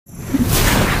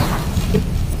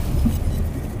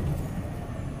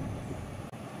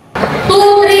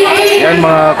Yan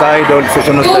mga ka-idol,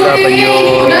 susunod na laban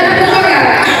yung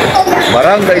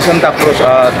Barangay Santa Cruz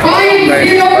at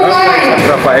Barangay San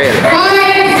Rafael.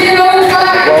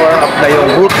 Power up na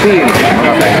yung routine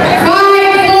mga ka-idol.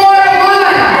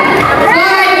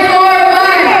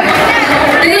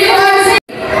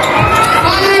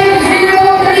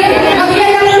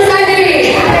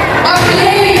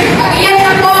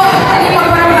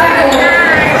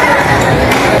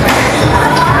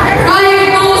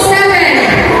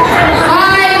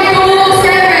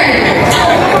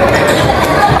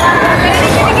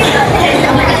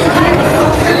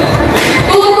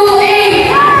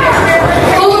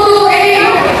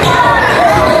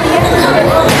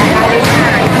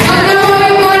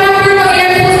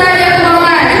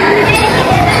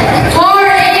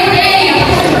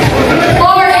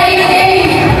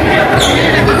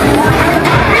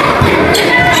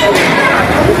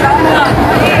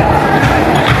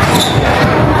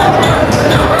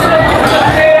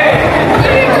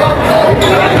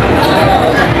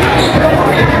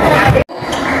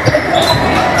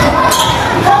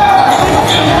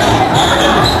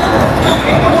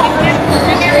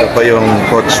 Yung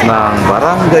coach ng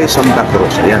Barangay Santa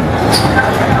Cruz. Ayan.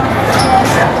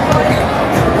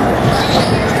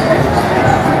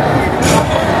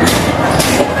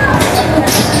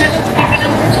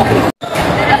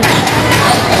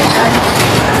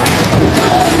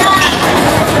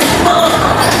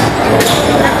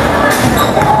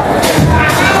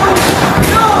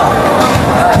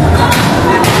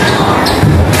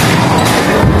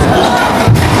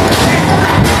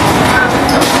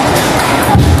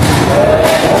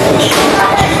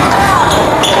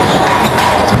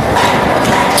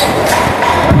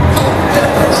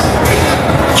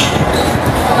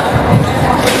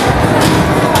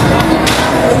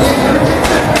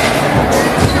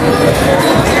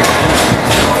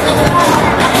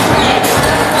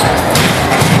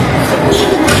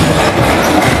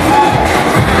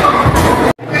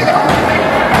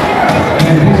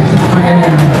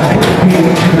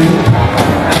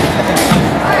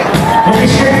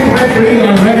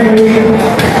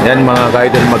 Yan mga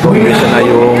ka-idol, mag-umpisa na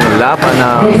yung laban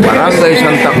ng Barangay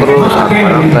Santa Cruz at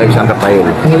Barangay San Rafael.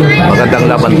 Magandang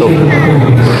laban to.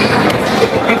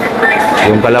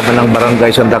 Yung kalaban ng Barangay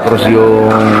Santa Cruz,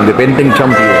 yung defending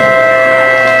champion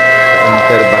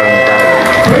Interbaranggay.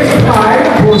 First five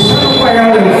for Santa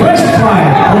Rafael, first five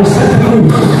for Santa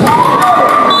Cruz.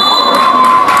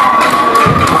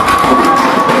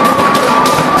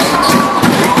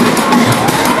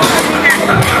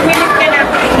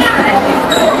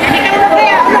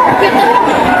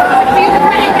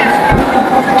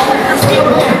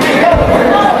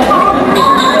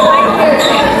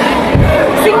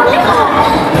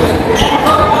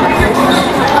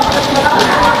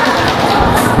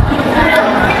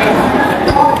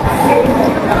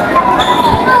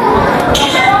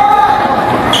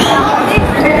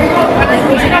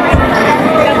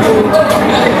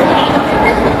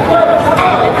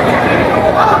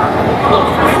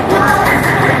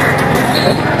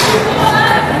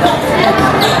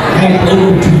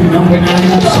 Number 9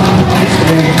 of Santa Cruz,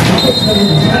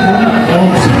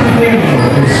 number 7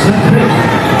 of Santa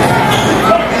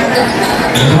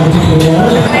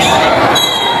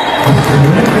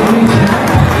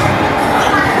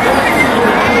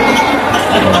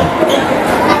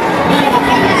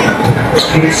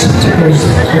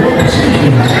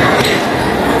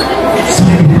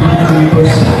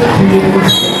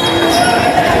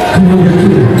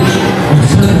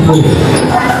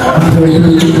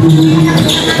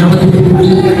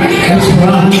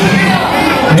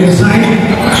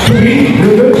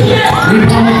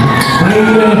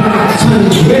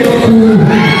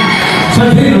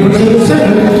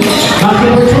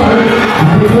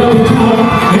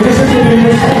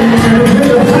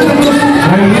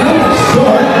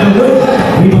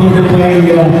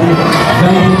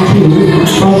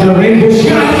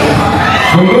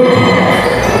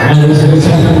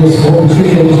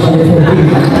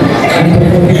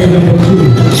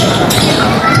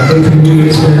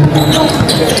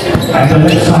at the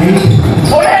left side,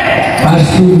 pass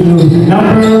to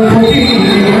number 14,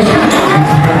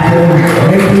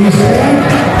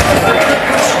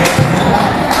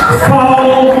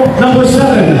 foul number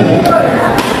 7.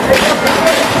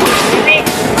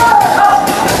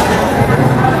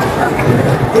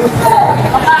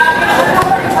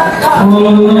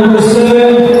 Number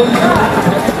 7,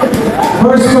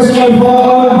 first personal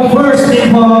ball, first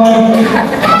team ball.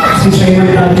 Sisa yung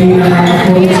natin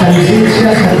po sa lisensya,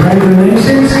 sa driver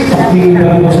license, okay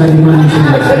po sa liman.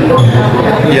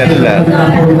 Yan lang.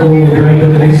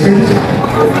 Driver license.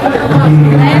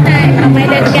 Ayan tayo, may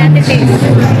dedicate face.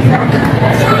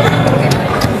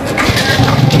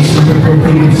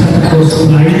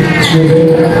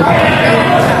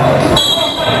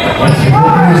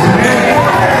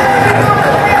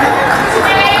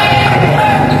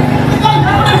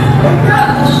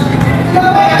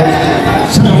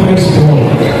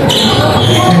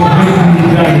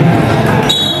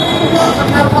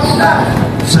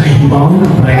 Sa ibang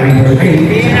player number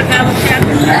 8.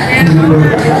 Number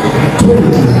 2.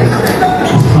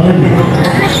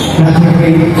 Number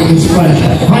 8 is Cruz.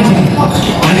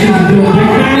 I need to do a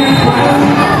big man.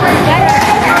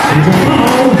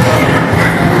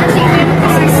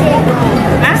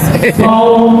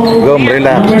 Foul. Go,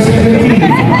 relax. Number 17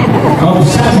 of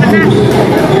Santa Cruz.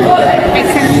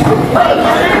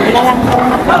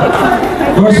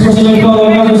 First personal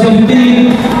foul, number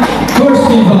 17. First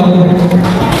team foul,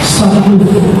 Santa Cruz.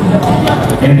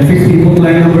 And the 50-foot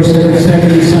line, number 77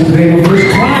 is Andrea. First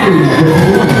try.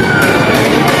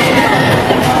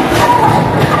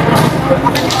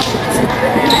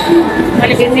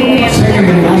 Second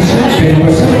and last session,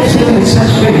 number 77 is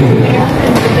Saturday.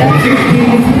 And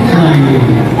 15-9.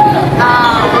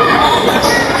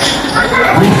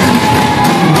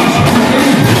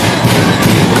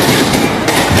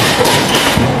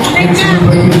 That's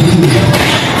number 22.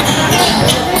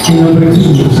 Number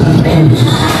 2, Santa Cruz.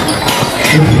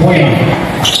 With Wayne.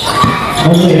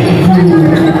 Only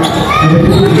number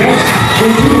 2, yes,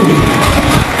 number 2.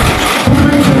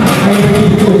 Number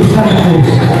 2, Santa Cruz.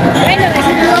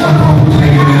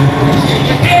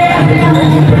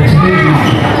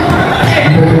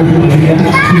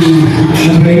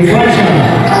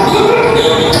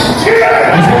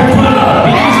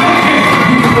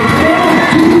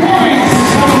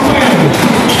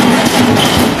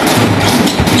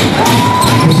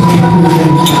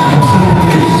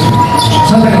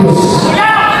 Santa Cruz.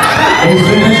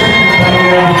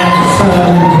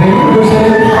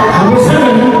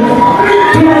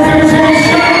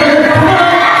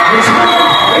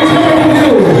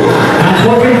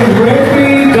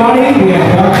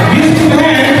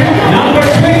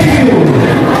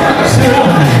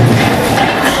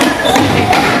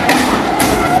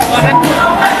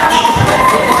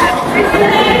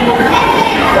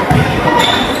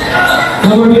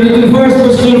 Number 22, first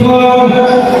personal foul,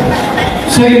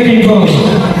 second team foul.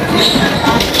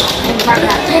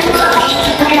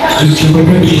 It's number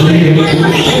 23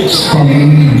 from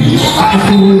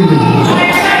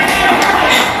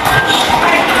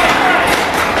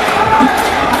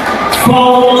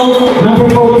foul number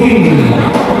 14.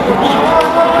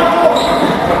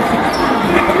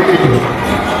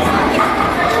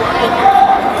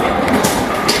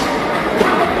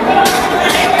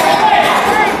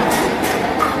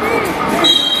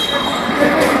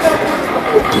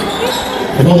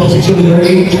 The ball position in the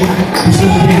range. This is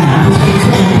the downtown.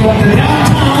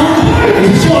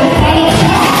 It's a short final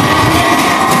shot.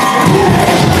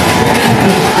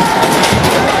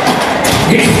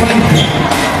 It's Frank.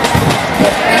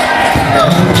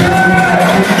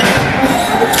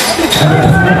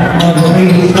 The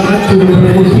range is not to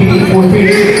number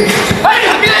 14.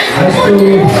 That's to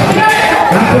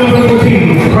number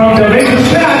 14. From the range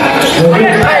shot.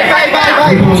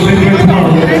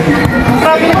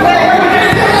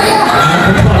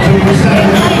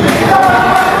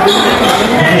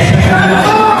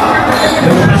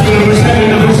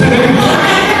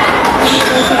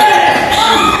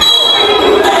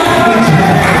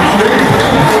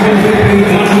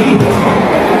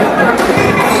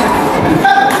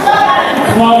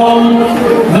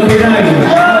 Number 9,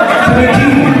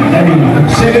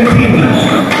 17.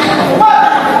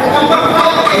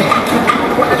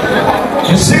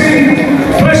 The second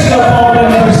personal foul,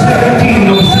 number 17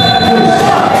 of Santa Cruz.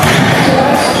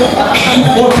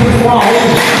 14 foul.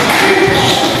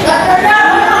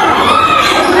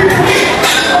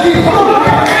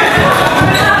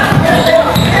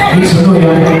 It's number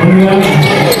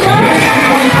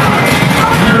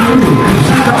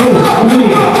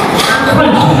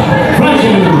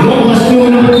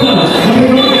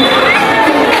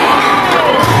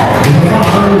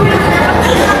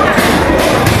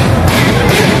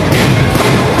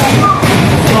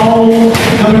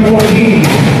 14.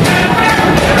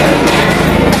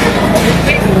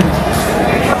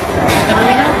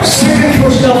 Second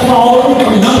personal foul,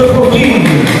 number 14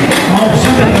 of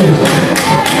Santa Cruz.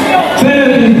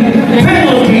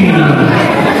 Penalty.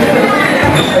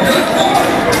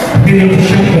 Being the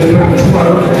shot by number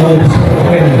 12 of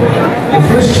Rafael. The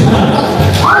first shot.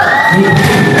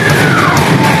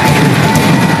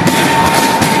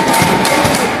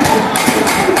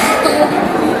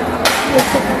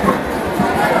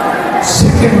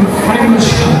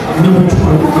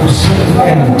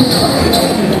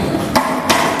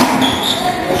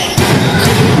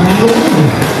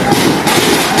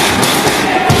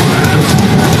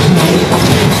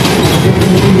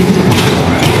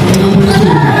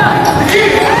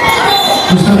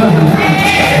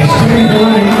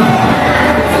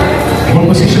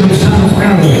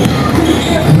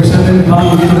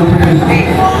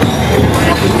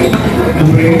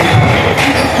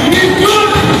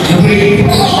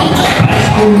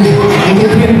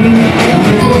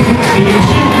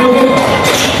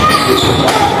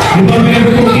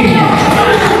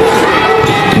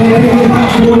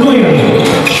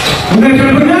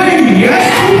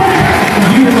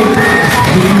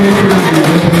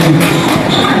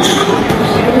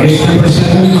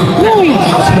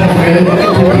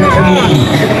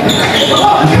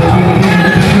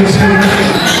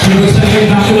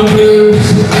 number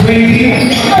 20,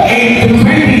 8 to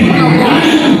 20.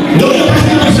 Look at pass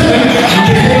number 7.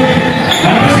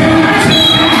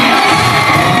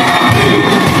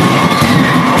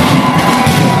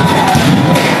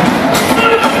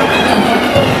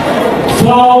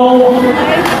 Foul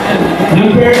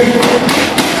number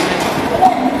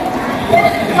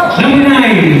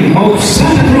 9 of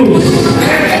Santa Cruz.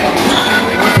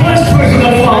 First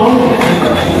personal foul,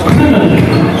 penalty.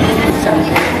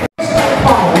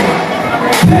 Foul,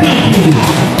 penalty.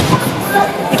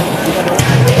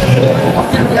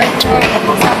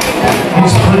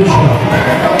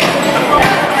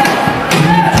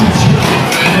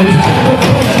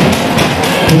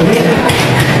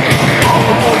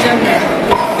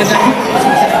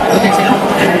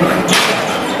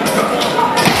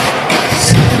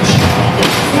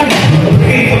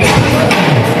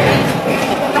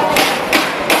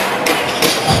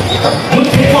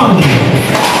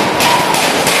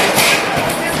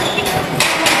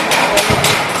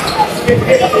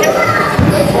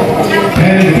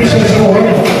 And this is for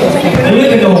a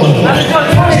little one.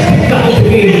 Got the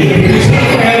game.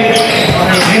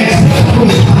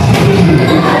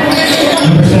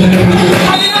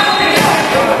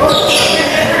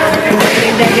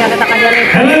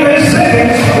 And number 11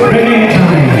 seconds remaining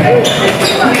time.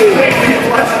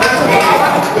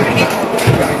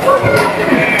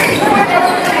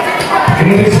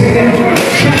 And second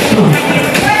shot.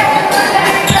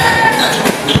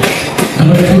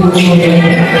 Number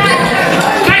 2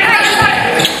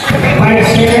 5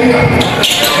 seconds.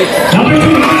 Number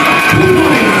 2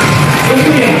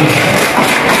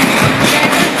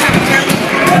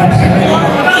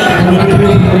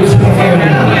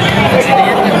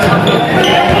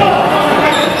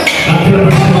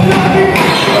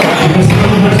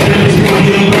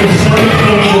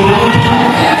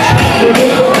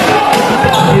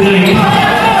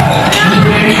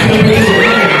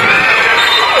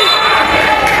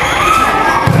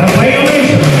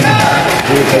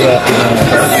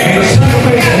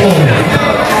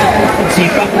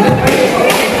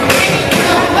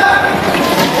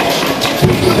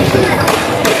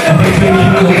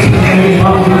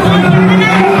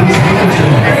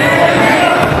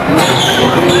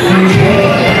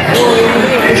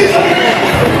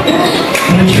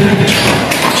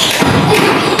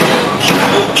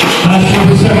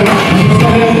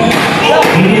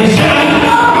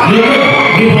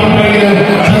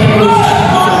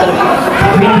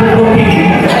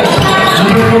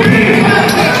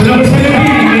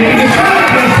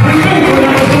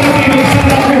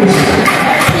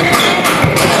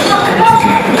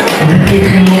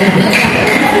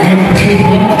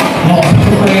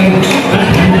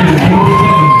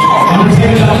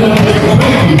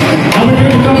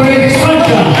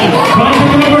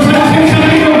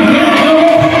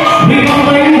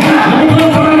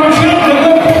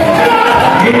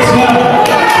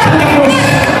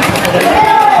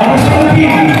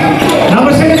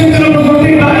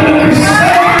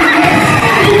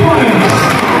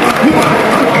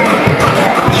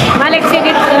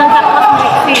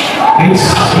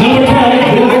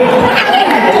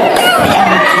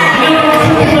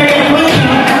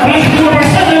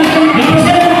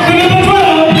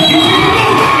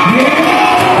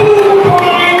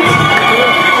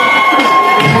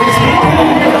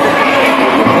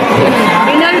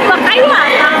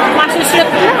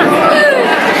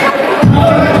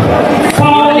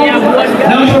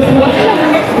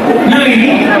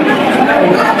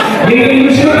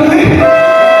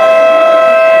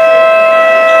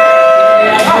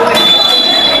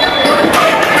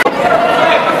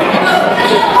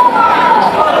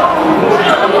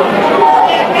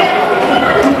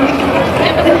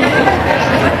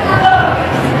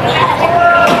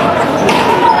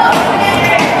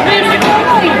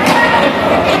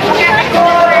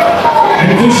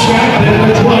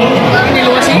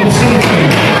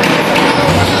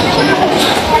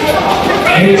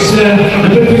 It's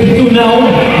number 22 now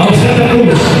of Santa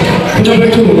Cruz. Number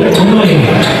 2, Unoy.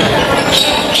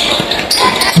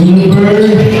 Number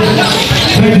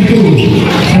 22,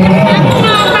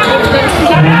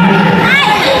 Rafael.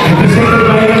 Represented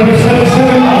by number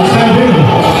 77 of Sandero.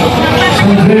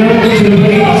 Sandero to the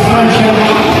very expansion.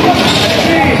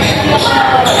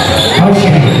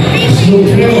 Okay, slow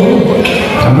throw.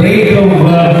 A break of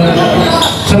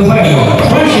Rafael.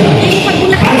 Russia.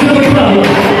 Number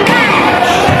 12.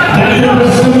 Number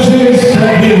 7 is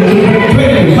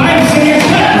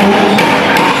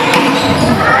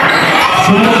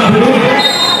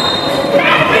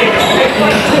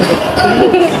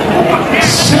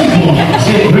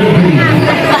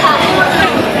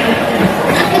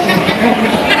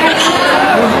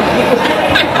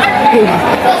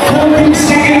 14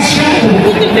 seconds shot.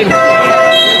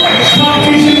 Stop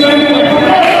using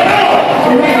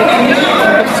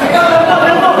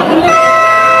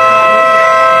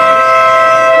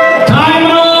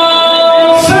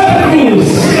Timeout, Santa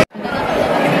Cruz.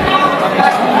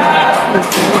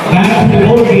 Back to the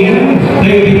ball game,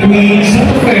 play between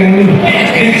Santa Fe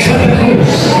and Santa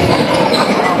Cruz.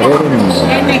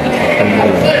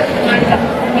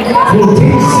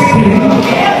 14 seconds.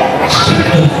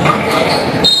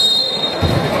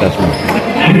 That's one.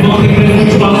 And the ball game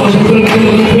is about to go to the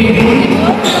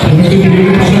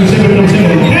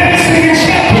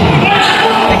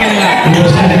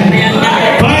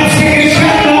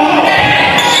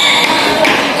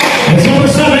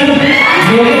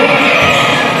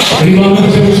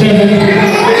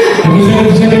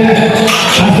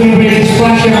after the break is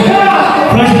flashing.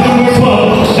 Flash number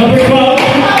 12. Number 12.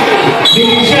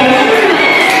 Taking shot.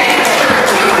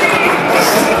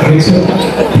 It's a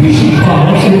pushing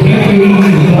foul. So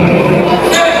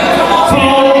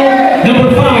foul number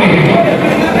 5.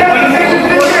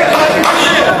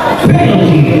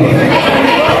 Penalty.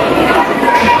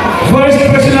 First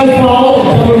personal foul.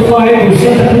 Number 5 was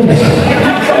Santa Cruz.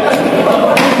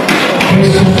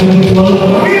 First number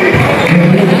 12.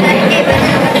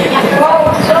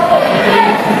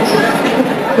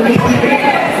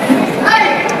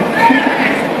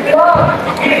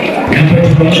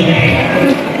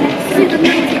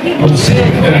 On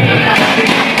center,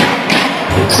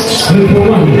 number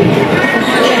 1.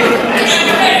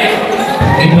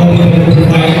 And now number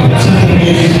 5, Santa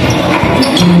Cruz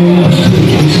to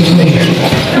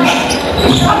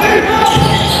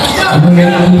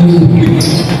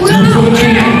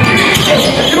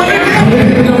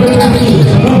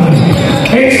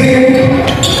 8 seconds.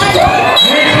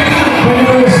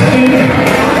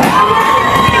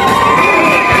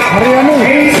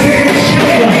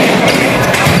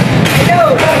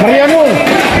 Mariano!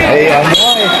 Eh, ano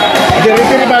eh. Hindi rin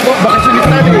pinibago. Baka sulit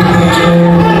natin.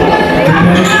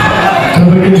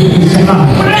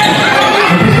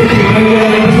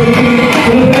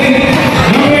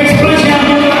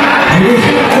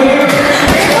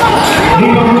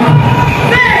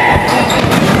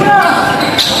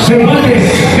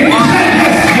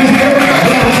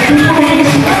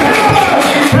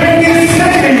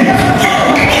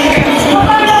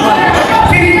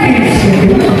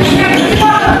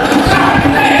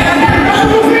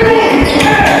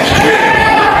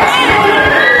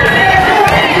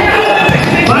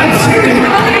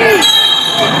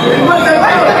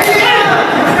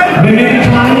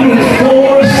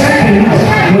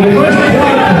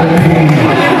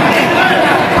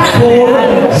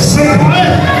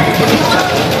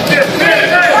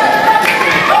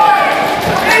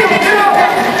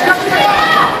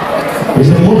 Is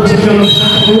the motorcycle of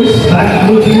Santa Cruz back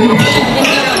looking?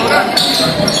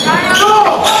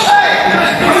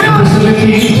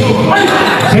 Facility.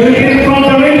 Taking from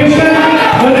the Rangers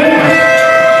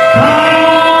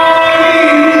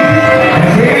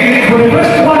for the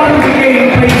first quarter of the game,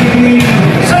 playing between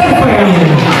Santa Fe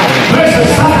versus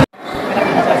Santa.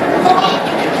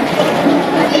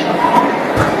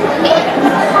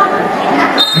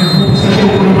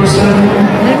 Number 7.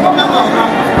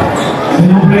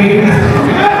 Number 8.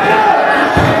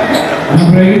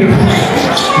 Number 8.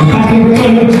 Attacking the ball,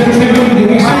 number 7.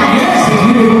 Yes, it's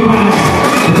beautiful pass.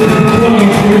 It's a good ball.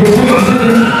 Number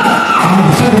 7. And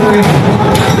Santa Fe.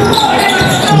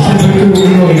 Santa Fe to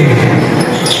Roy.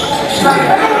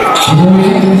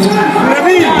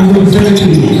 Number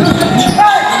 17.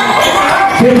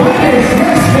 Cervantes,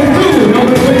 yes,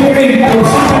 number 28 for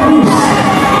Santa Cruz.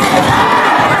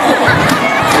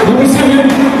 Number 7,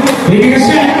 taking a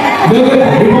shot. Number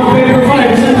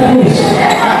 5, Santa Cruz.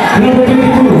 Number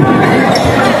 22.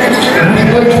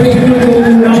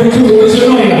 Number 2,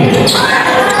 Sonoya.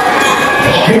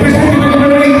 Representing number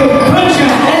 8, Cruz.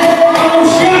 Oh,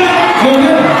 shot!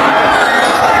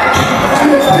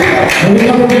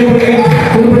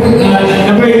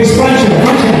 Number 8 is Francia.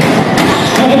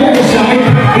 On the other side,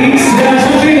 it's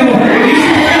Santino.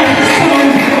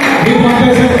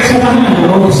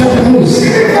 Santa Cruz.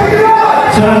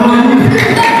 Sarahan.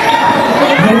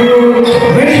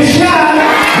 Ready shot.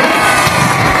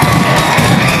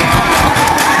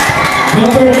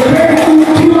 Number 32,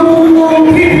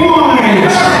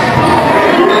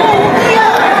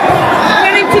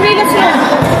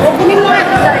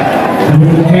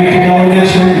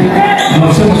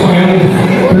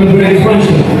 3 points.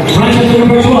 Francia to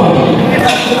number 12.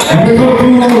 And we go to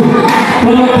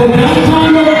the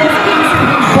downtown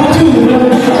Batu.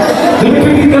 Number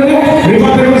 20,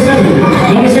 rebound number 7.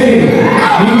 Number 7.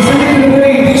 Number 7 to number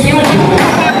 8 is Francia.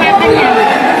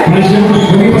 Malaysia,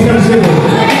 bagi pasal Sebo.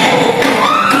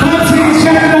 Passing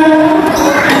shot now.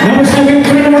 Number 7,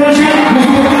 Cruz, Malaysia.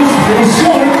 It's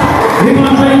short.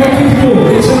 Rebound by the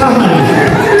Cruz. It's a Rahman.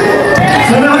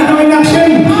 Sarahan now in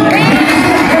action.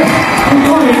 2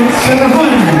 points,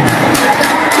 Sarahan.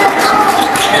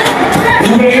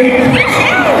 Number 8,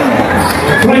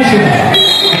 Malaysia.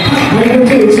 Number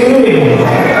 2, it's a Louis.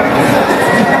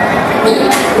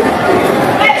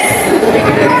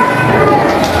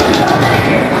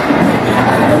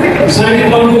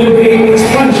 Signing on to the big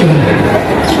expansion.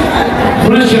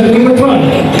 Pressure, number 12.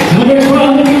 Number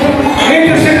 12,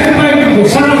 intercepted by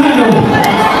Sarahano.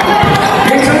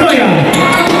 It's Anoya.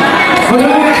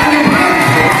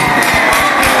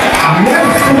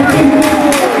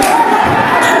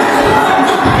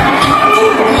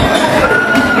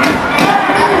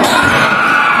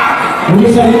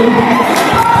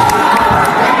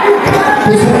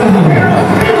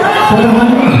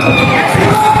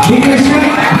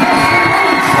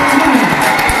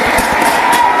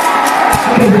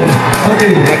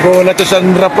 Ako na to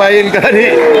San Rafael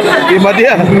kani lima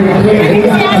dia.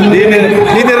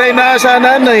 Dini ray na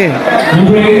sana na eh.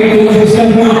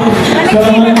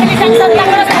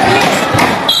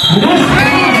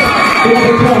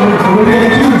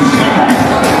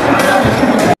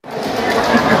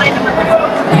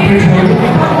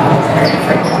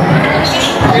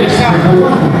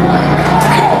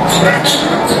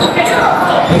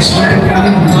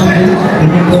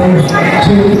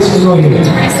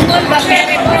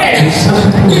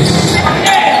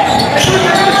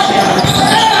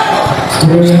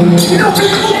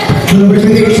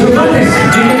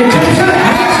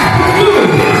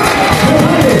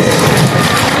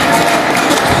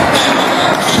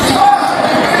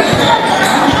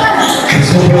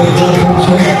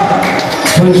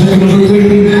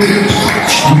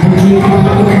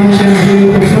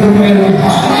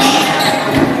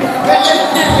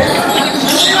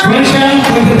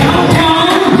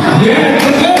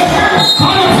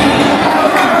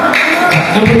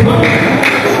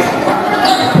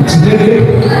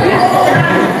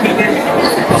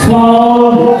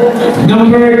 Foul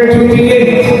number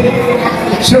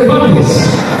 28, Cervantes.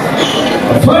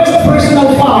 First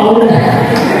personal foul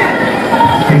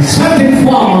and second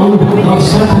foul of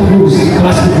Santa Cruz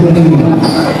basketball team.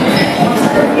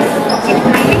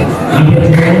 Number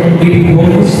 8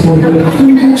 points for the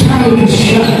childish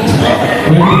shot.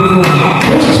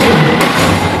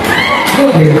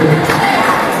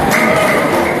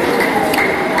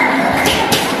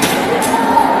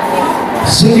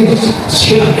 Second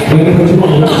shot by number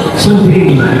 12,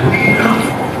 Santi.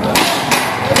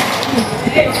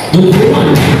 Number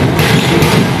 1.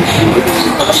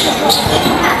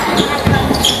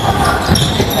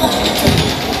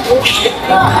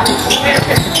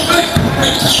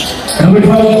 Number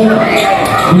 12,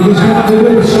 he was going to do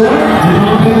it short.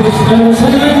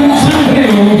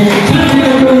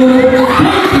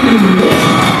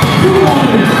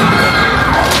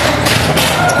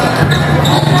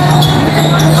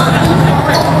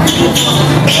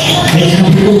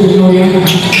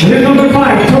 Number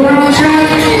 5, turnaround shot.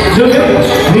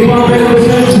 Rebound by number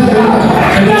 7,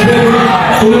 and that's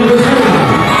number 7.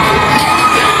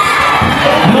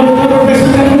 Number 4,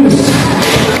 Santa Cruz.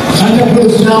 Santa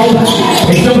Cruz now.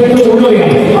 It's number 2, Uloya.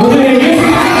 Uloya, yes,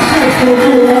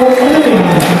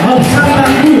 of Santa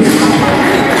Cruz.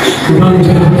 Rebound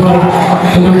by number 12.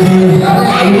 Number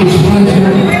 8 is Francia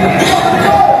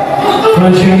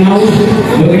now.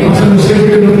 Looking for some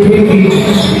second number 20.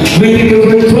 20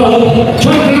 number 12.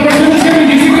 12 number 7.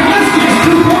 You see the basket.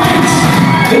 2 points.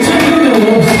 It's a middle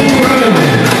of Santa Cruz.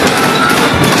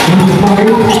 Number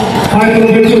 5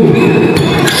 number 2.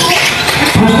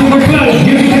 Pass number 12.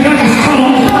 Give it to Cruz.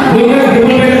 We have the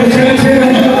one number 7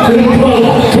 to number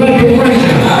 12. 12 to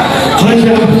Francia.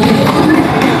 Francia.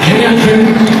 And action.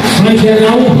 Francia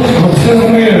now. Of Santa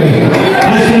Cruz.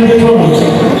 Pass number 12.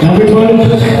 Number 12.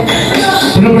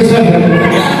 Number 7.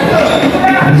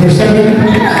 Number 7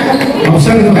 of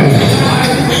Santa Cruz.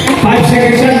 5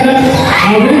 seconds left.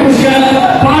 Now Cruz shot.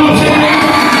 5 seconds.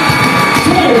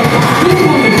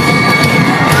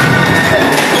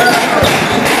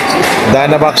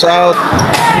 Dana box out.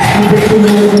 Number 2,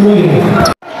 number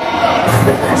 1.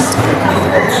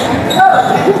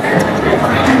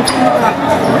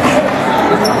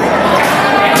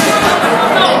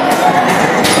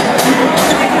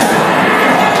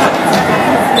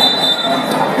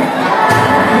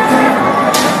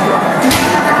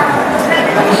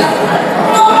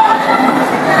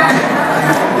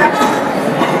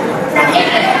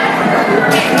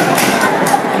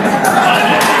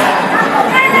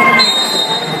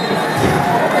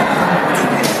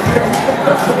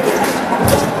 Number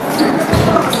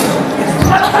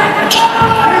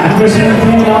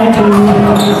 17 down to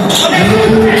number 19.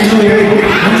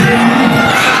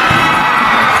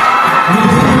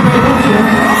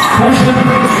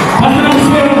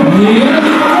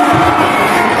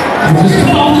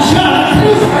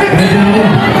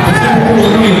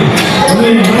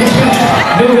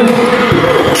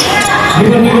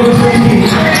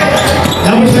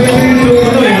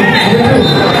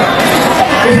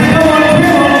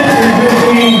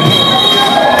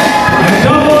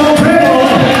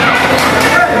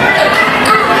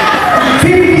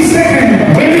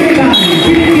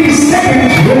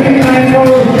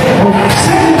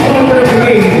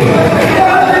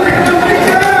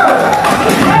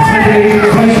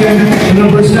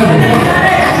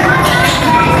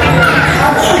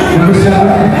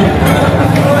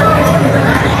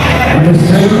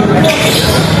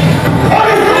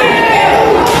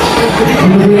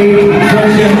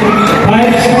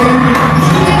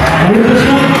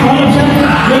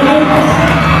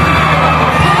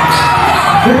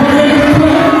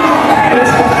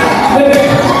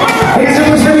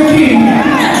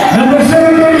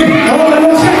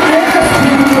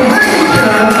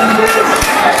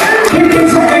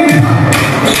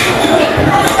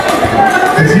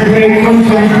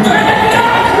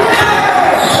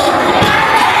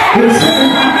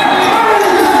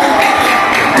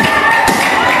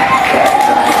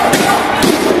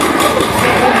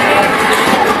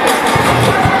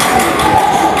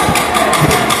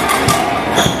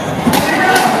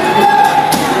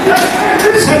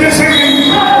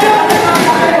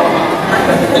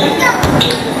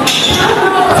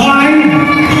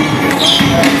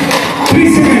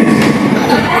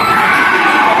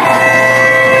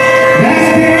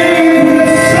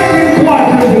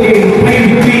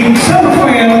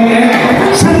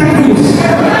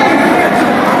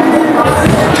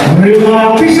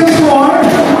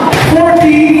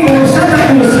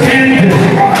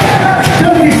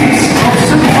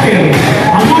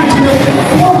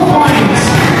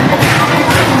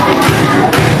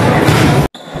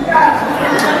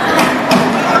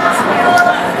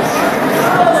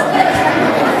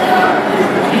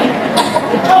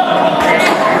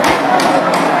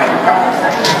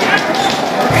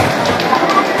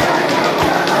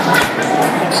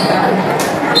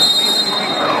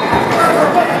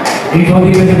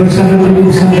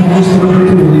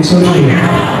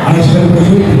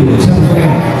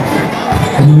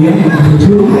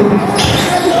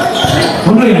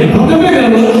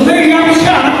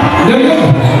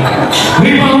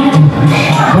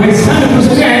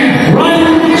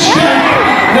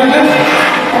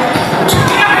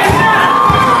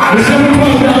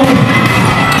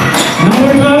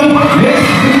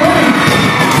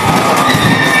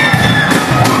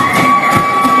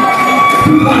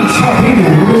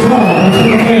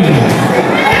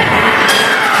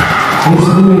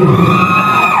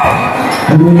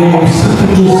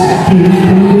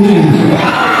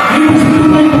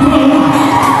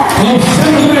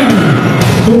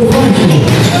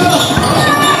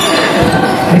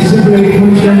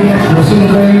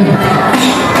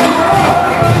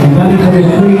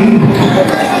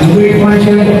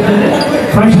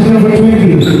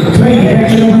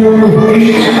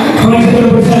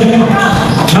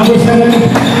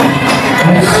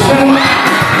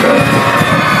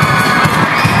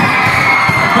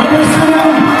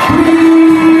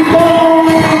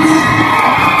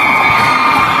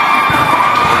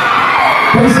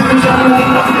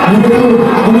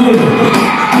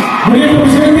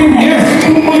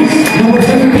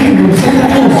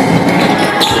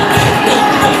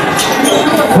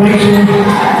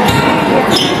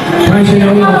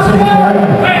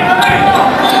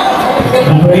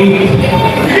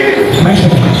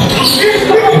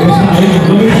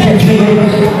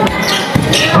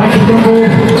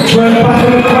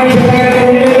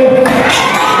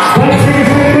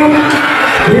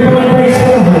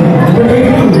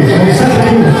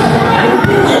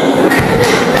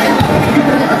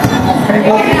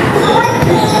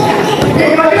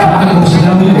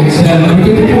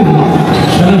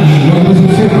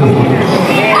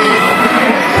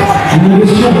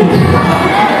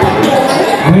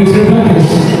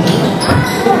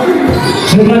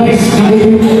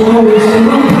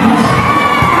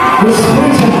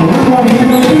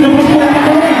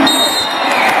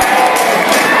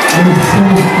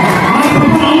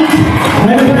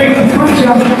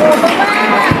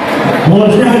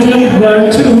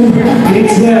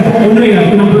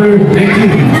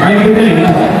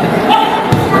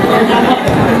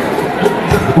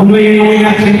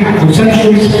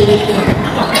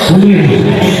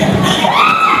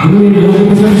 Good, looking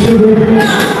for some sugar.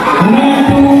 And then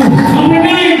to number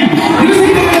 9,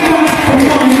 using the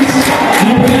performance.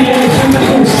 Number 9, Santa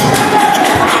Cruz.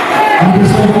 Number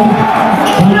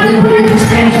 7, number 8,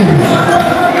 expansion.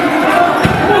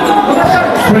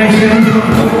 Present.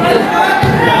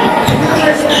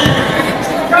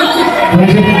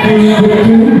 Present to number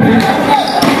 2.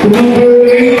 To number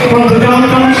 8 from the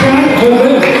downtown track.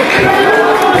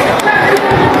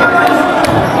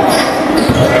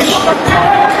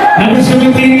 Number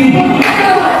 17,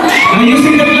 I'm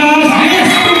using the glass,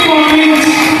 yes, 2 points.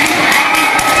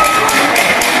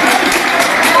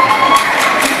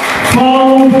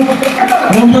 Foul,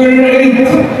 number 8,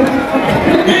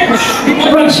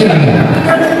 Russia.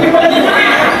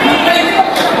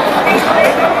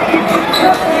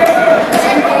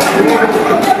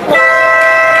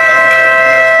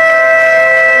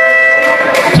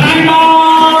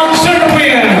 Timeout,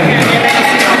 Serbia.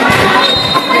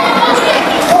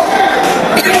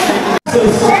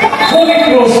 Holy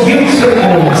Cross, Green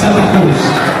Circle, Santa Cruz.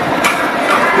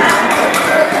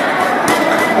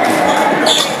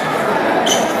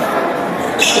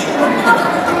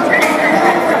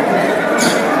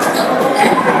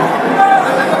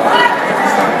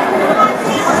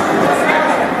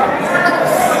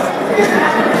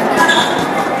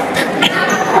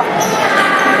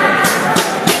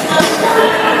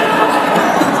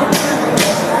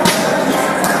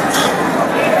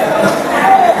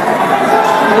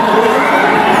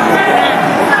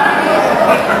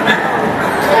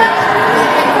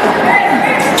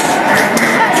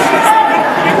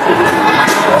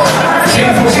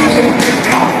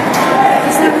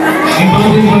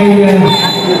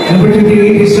 Number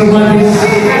 28 is Cervantes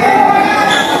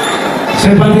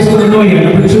Illinois.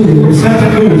 Number 2, Santa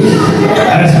Cruz.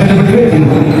 That's by number 20.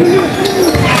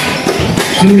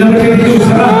 To number 22,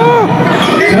 Saran.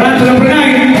 Saran to number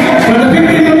 9. For the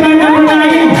 15 to number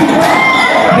 9.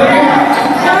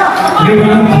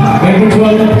 Number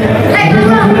 12.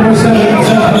 Number 7,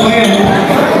 Rafael.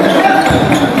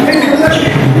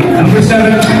 Number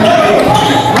 7.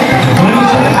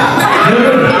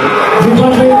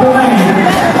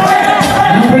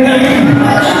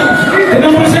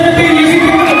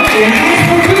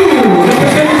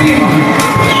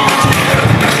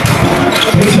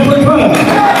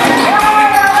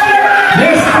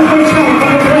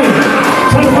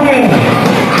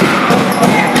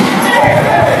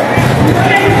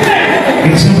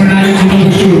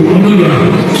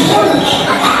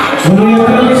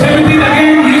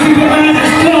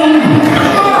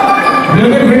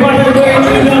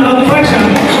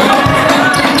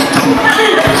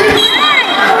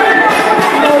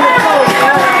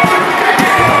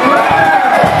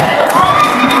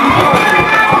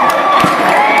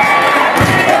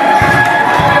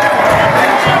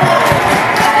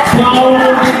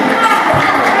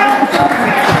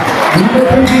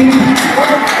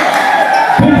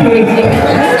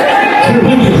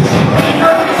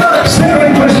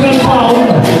 Second personal foul.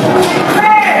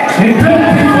 And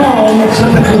penalty foul,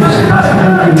 Santa Cruz.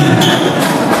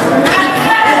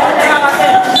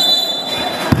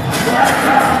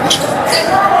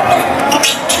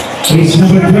 It's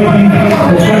number 20,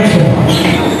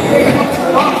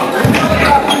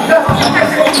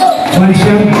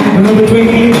 number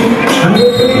 20,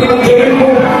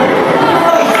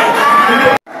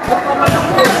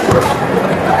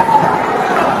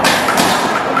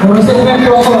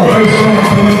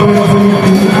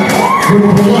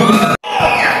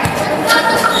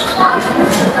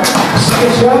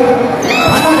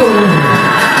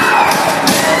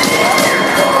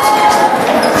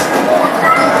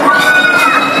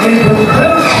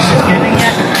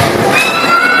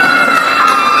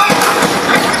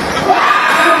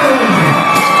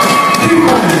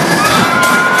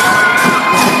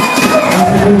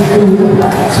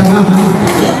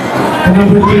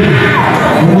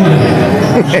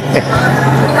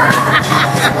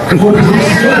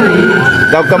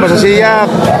 Daw ka masasiyak.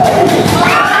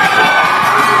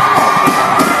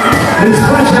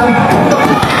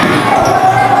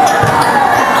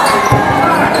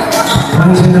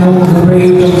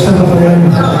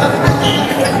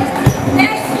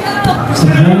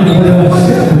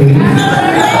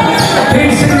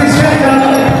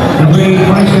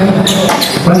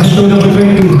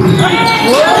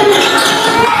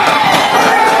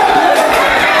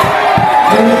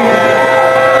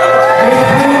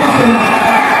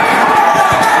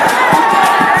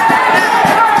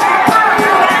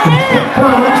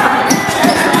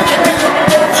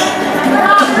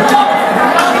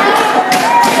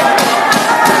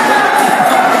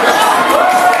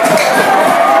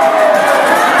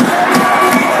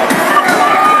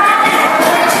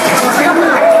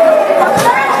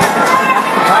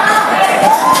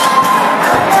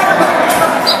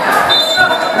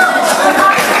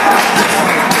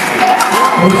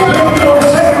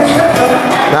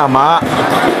 Tama.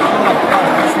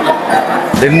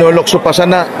 Dinulokso pa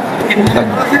sana.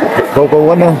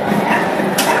 Nagkaukawan na.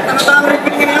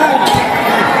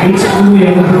 It's only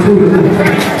number 2.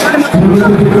 Number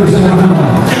 2 sa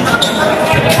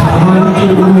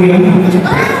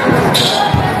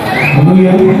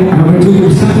number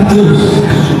 2 sa Cruz.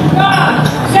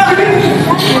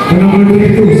 Number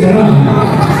 22 Sarang.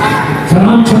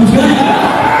 Sarang champion.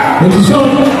 It's a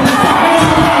shot.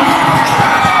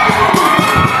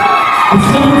 It's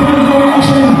number 1 for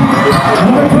action.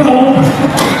 Number 12.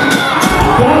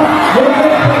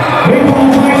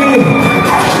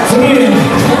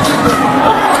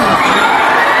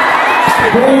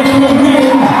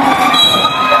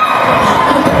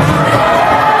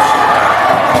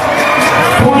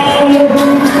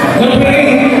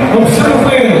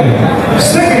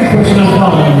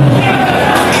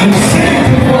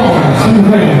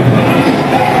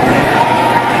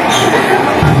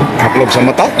 Haklog sa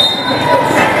mata.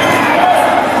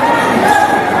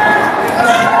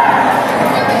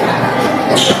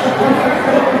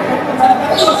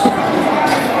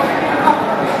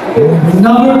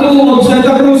 Number 2 of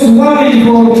Santa Cruz, warning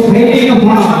for making a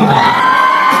foul.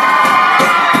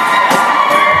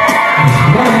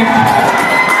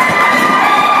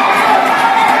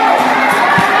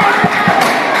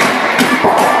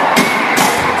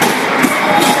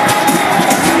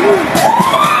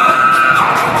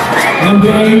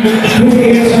 Number 8,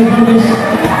 number 2,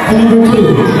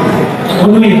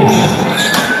 Onaya.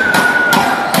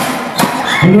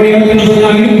 Onaya number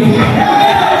 9.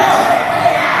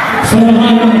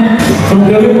 Sanahan from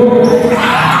the river.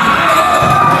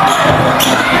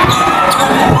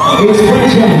 It's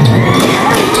Christian.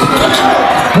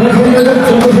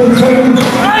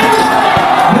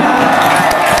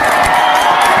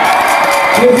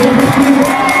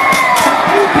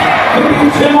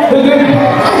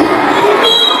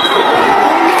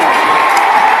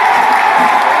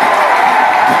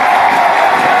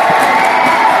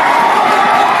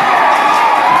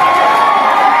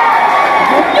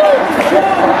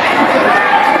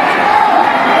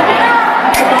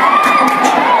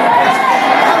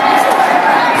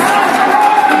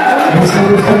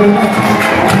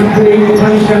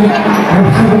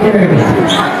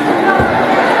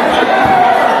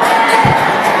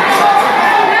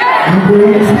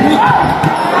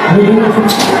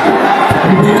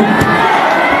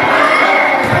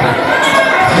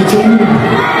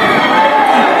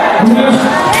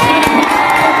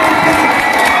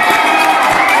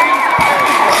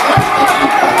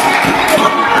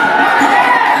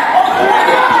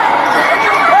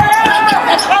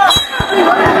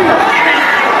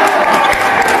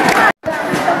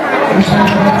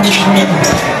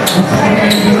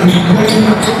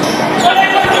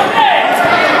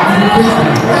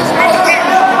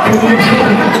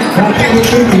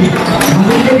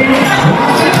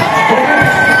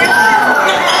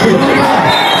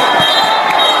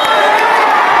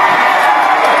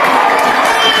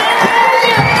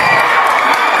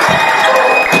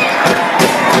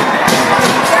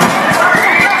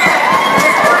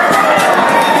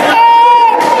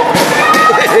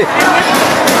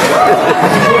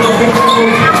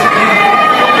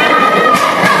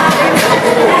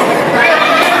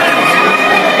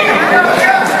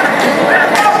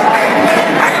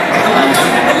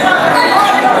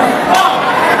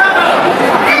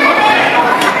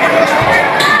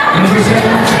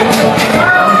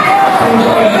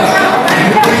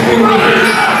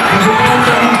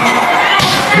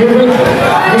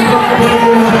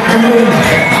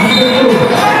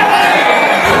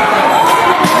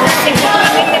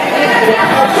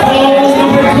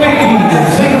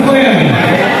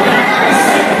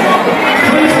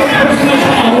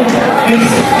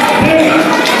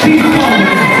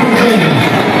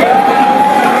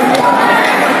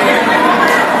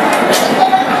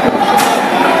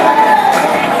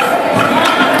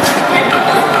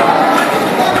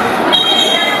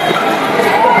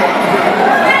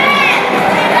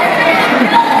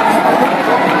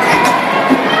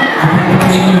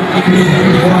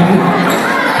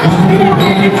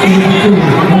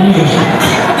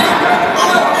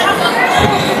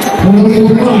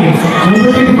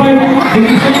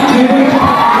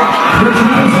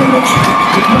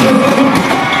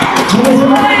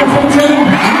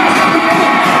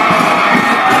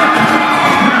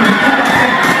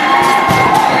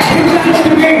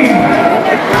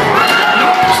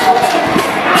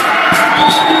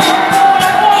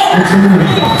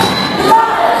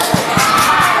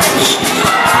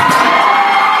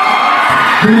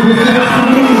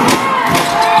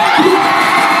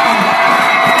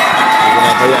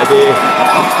 Kaya di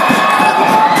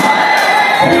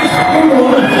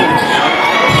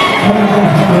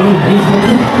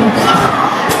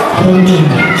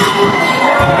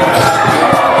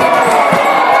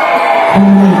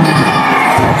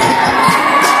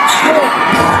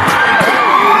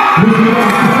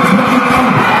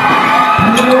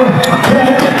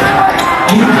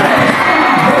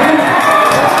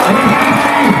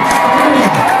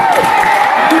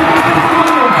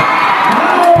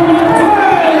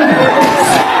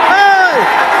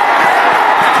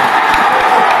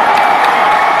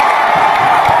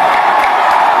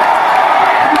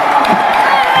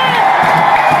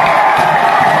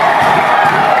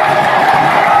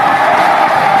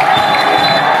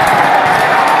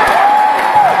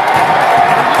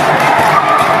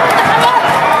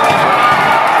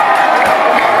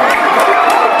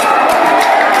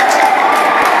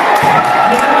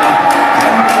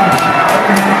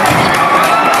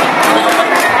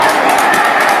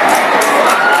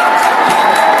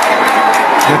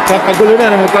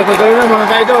Magkakagulo na mga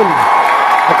ka-idol.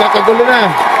 Magkakagulo na.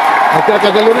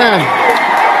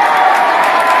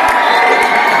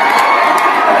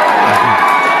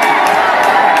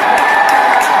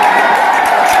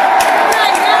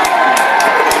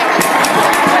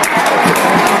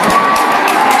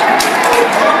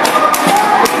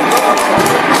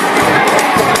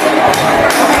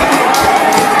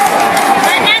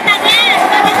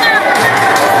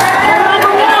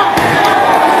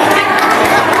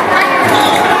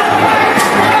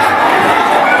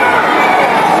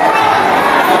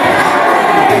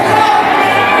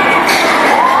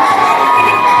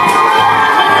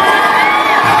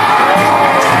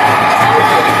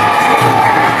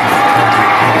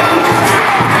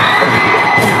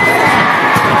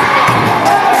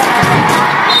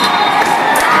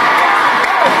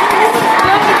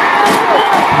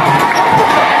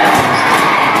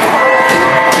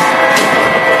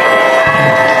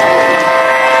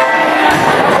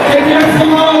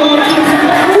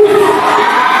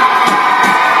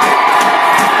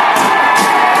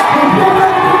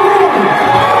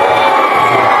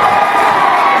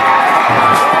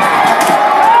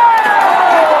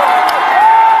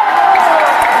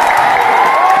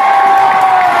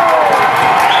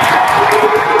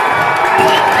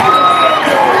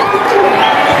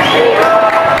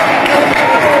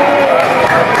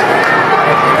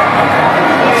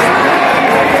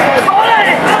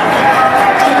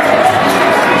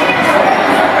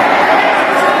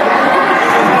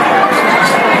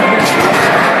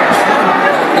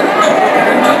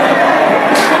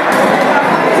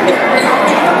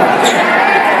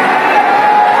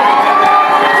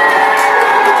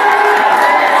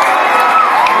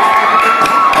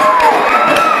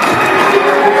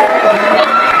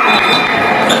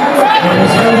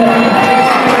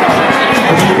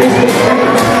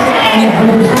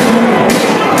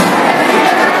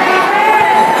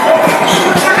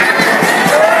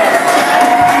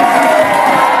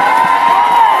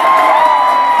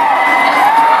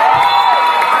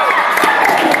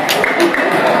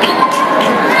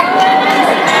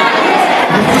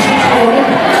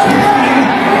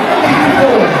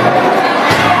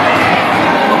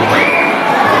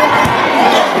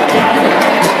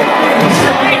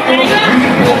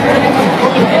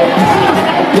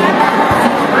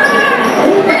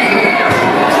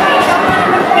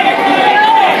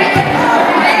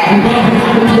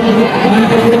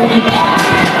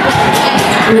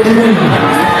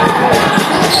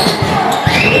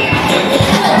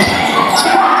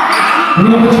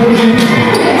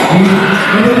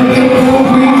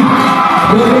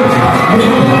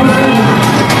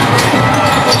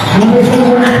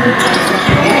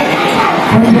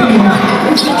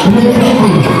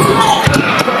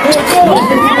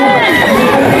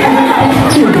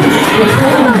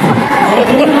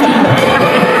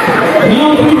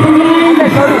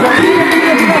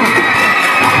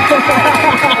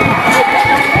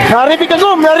 Naripig ka,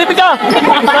 Gum! Naripig ka!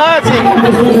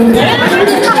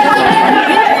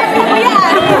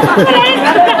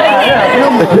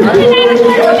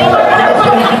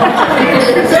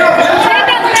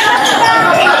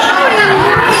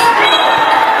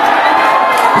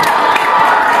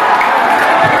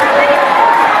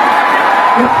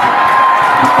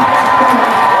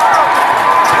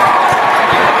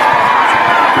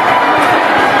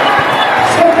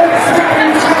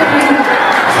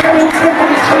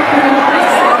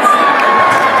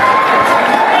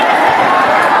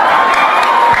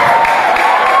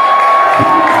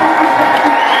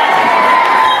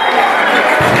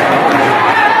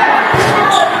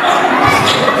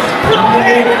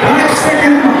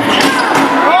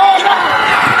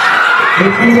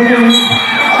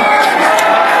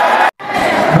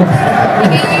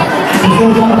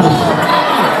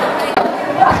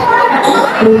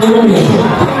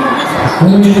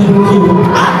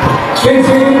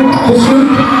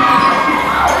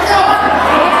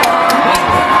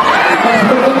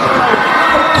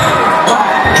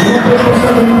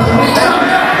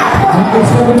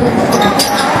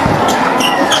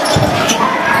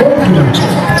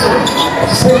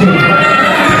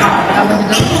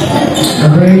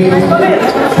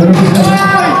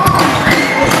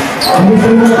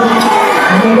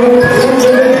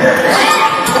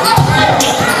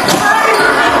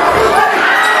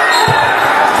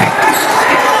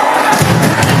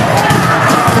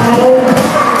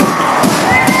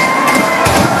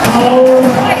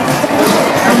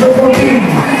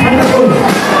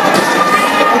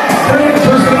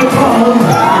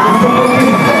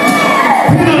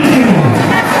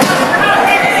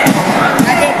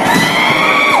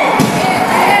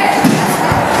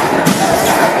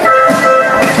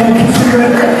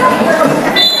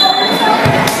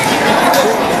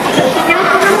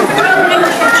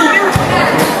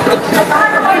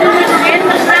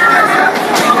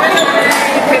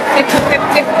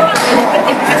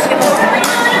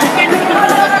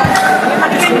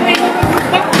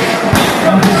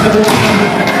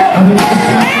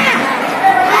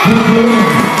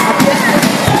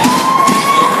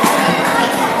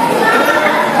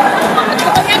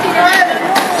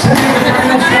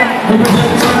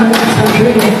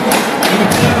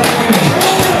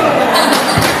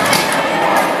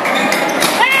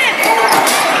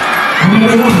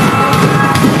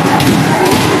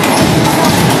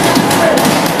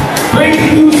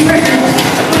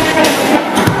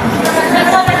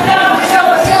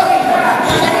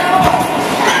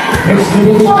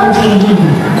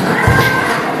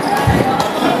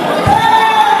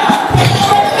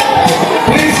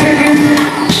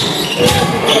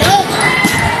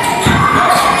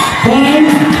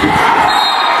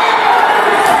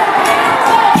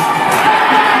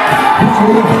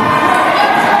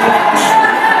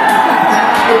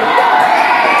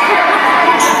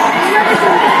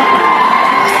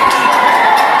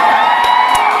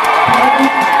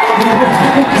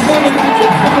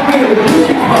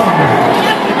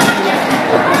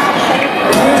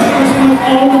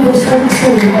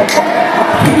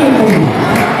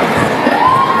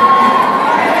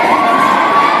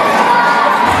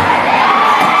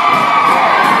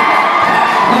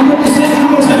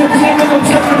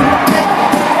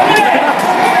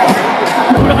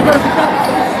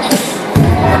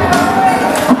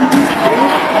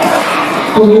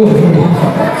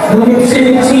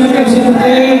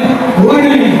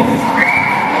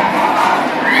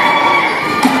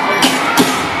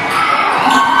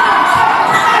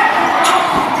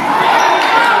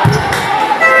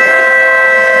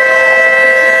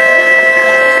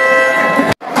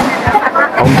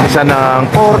 Umpisa ng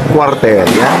fourth quarter.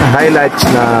 Yan, highlights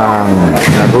ng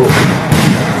laro.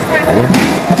 Ayan.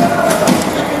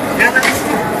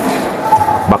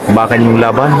 Bakbakan yung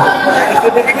laban.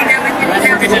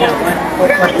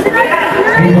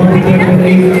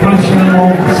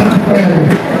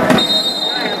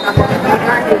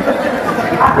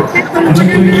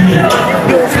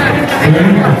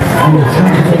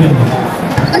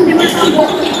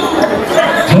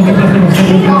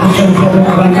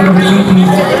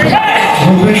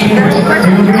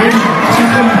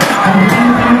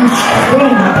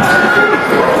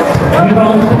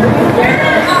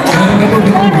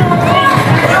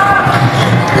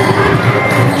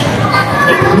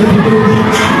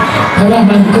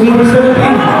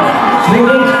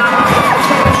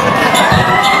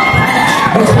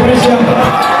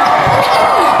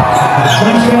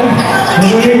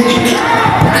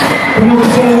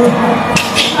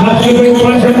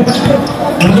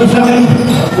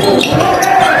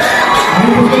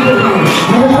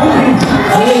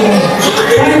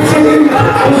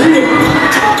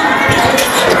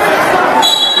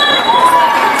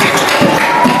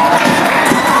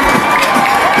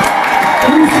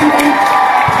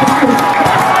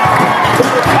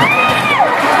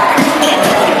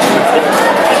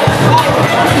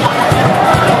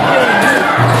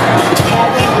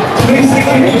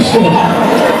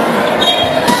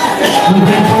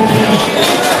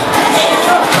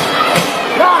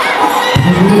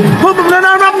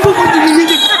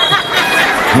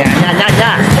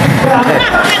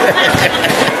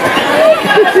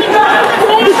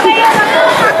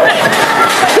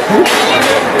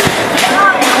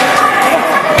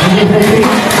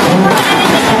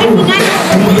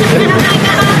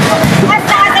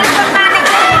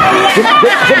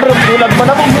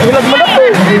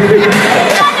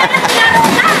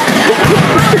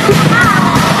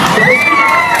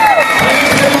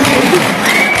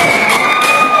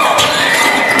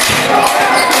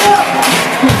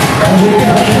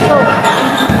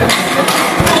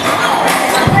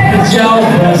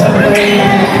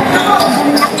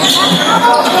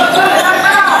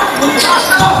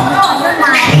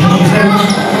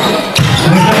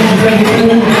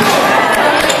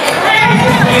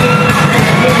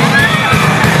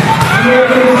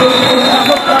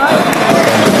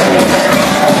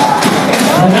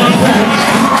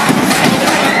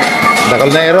 Takal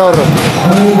na error.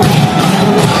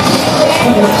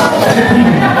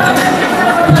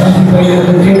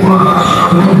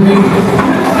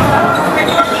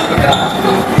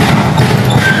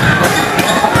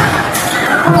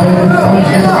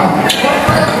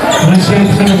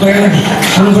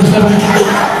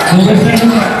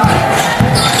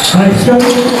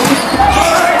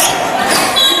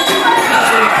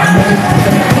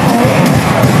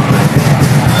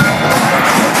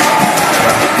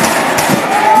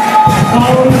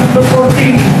 Number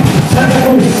 14, Santa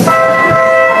Cruz.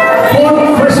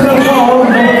 Fourth personal foul,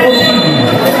 number 14.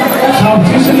 South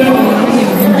Houston.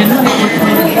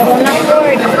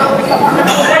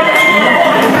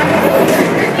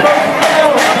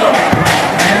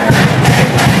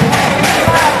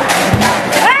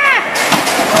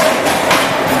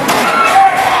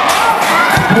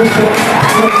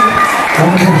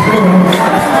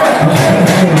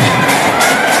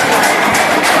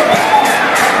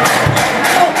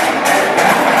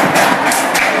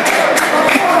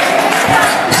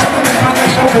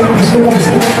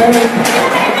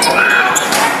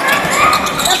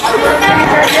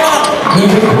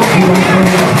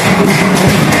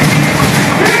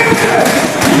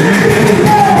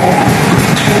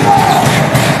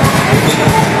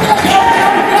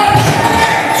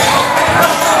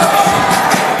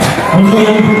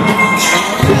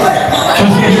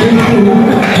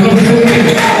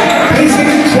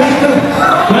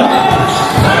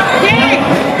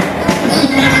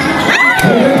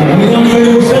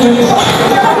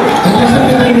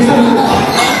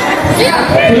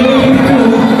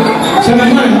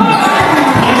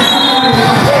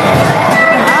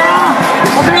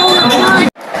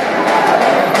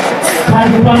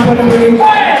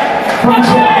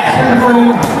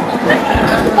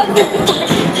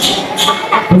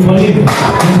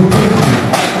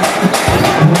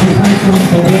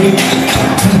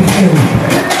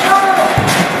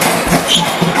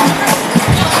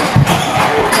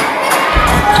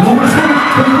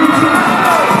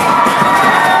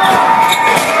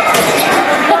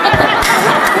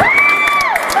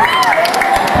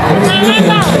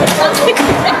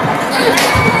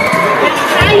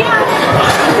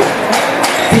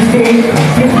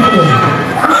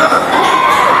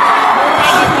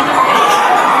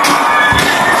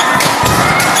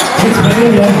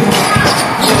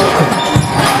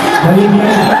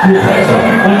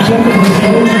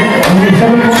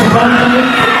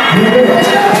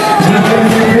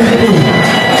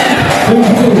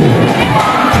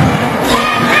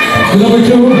 Number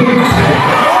 2.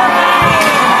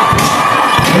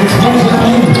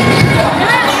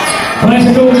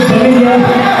 Bicycle,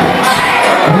 Familia.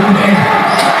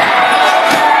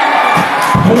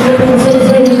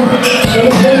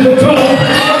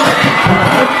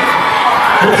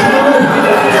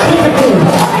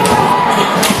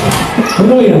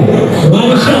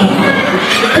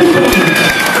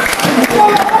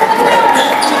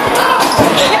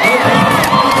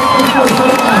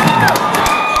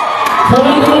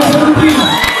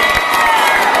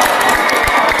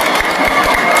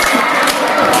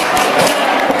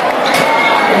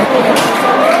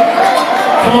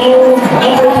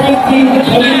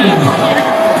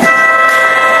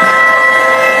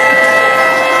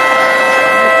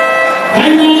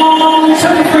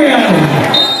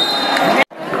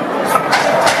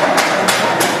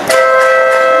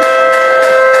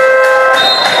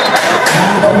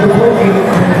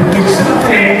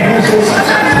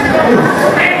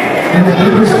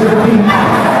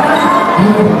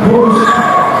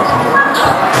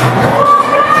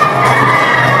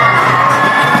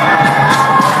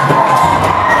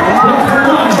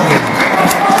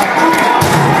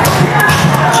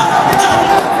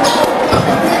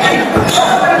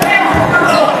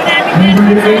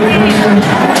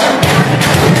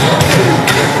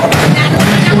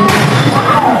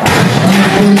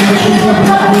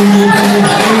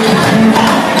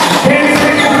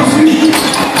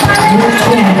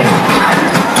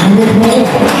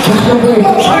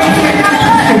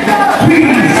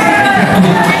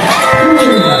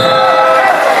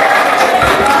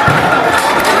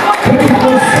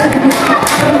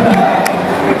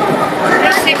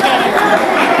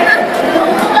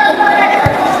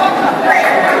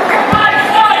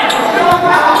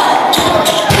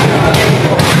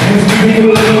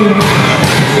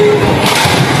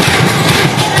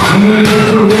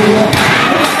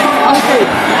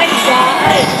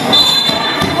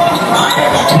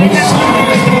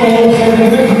 Sa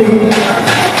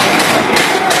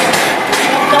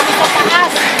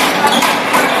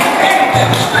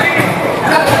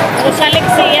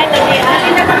Alexia,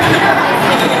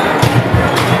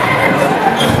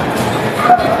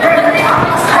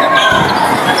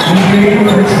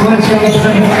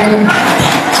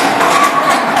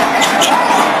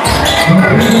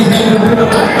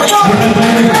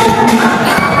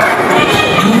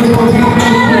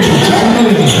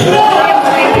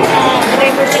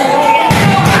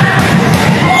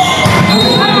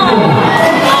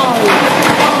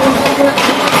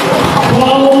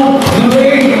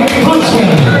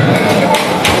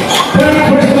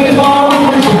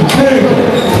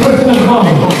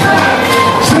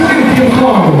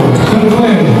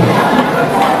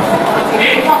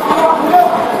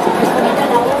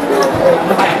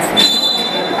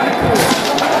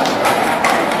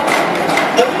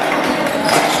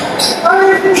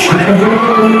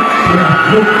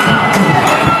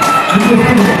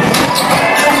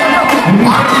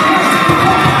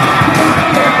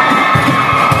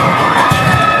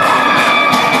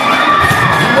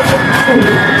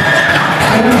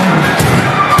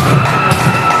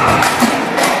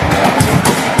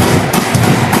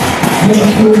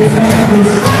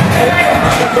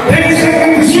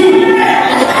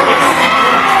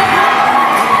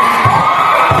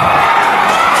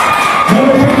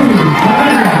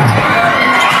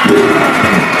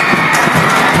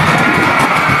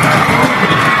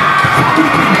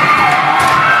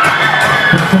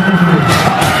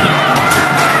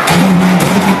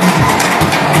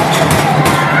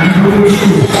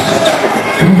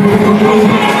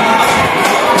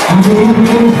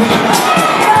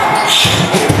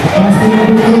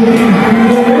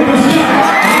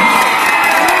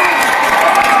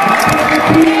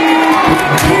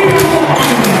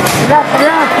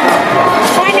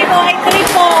 Sani mo ay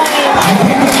 3 points.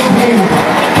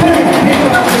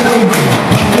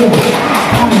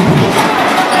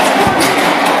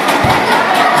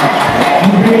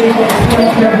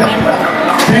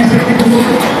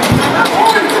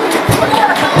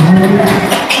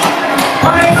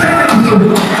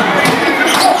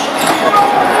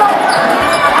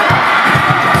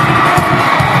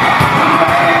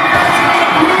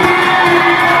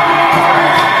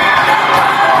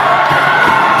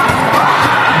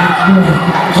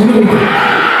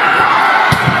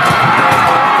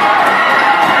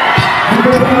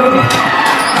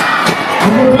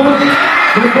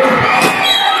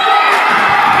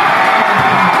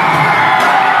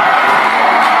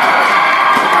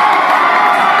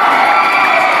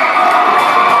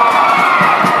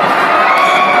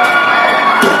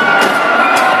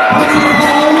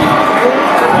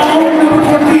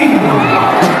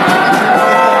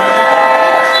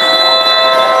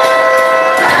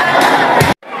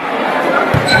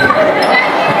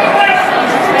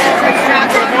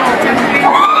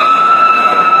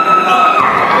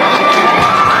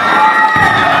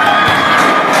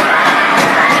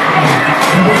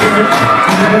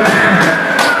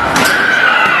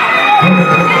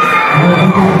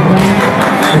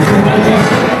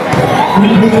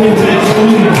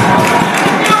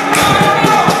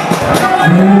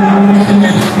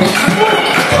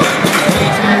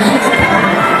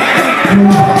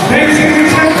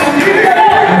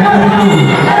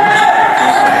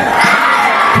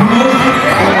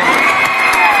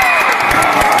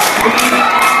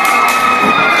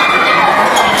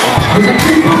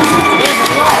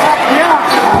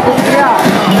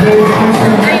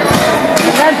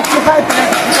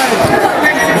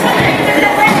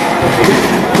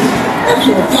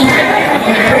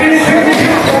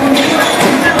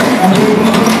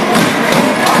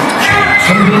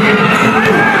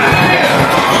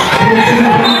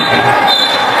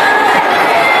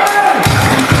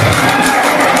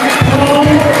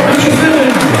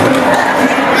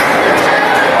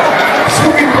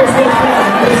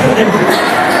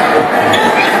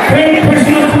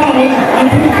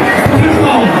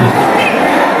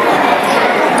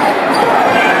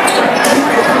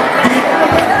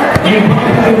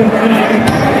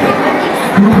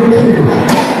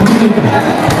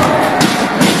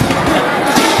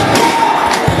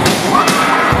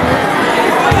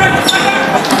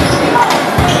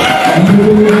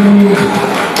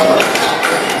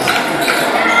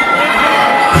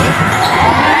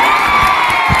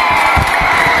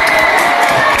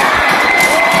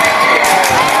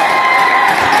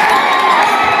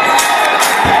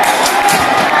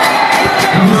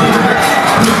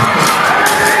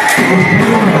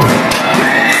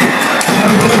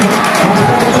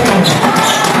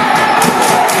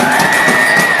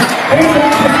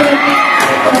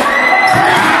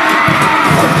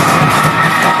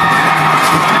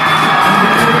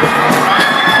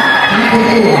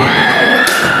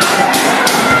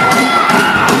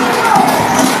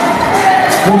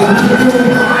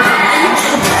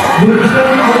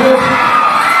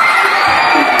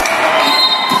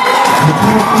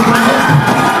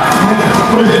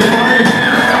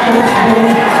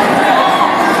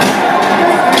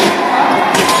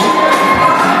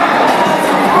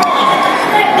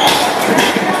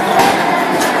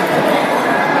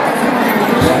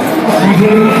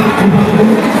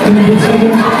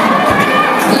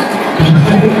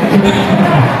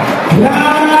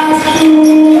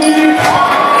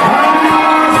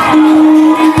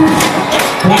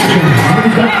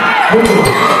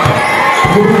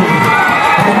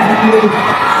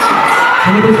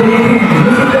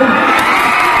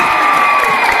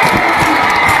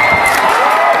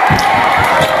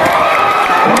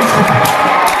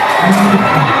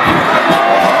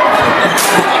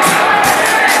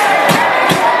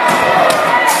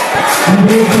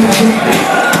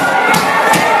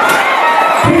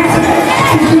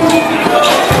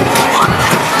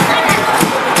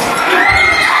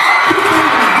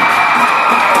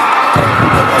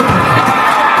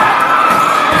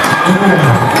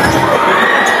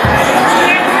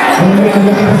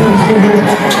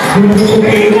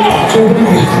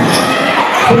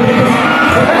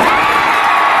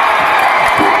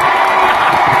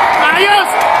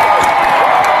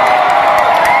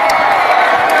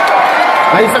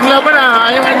 Ay, isang laban ah.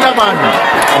 Ayaw ang laban.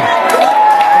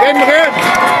 Again, again.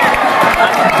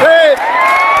 Hey!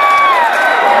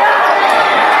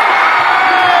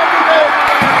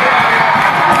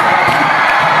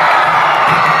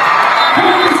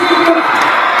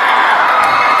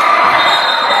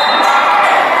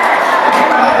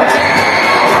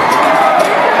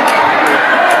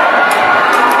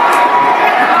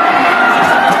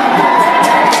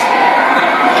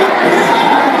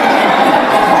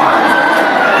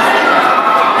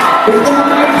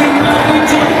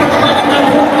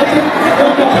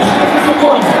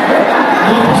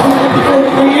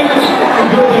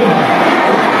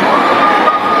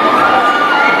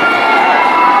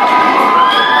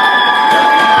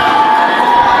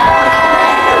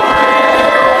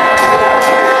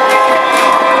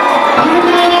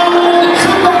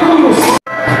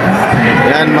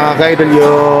 Yan mga ka-idol,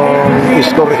 yung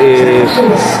score is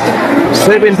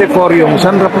 74 yung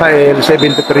San Rafael,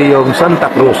 73 yung Santa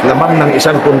Cruz. Lamang ng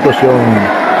isang puntos yung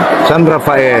San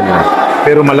Rafael,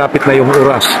 pero malapit na yung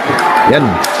oras. Yan,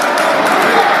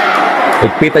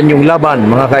 higpitan yung laban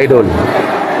mga ka-idol.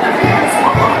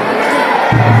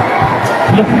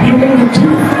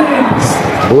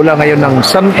 Bola ngayon ng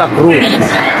Santa Cruz.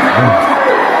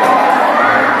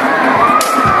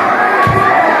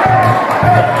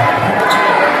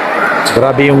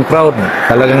 Grabe yung crowd,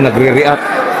 talagang nagre-react.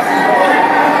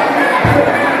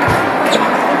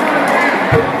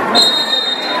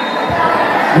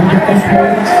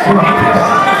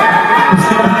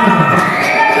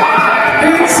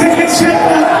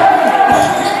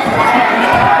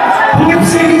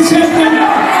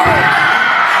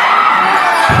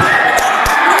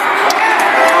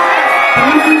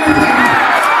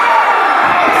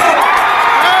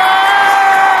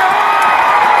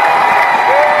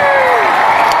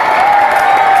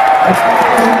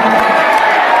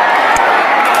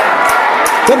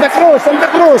 Santa Cruz, Santa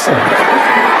Cruz.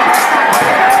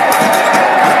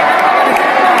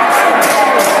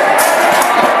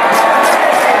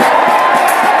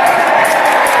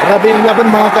 Grabe yung laban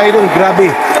mga ka-idol, grabe.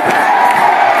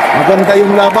 Maganda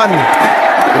yung laban.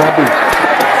 Grabe.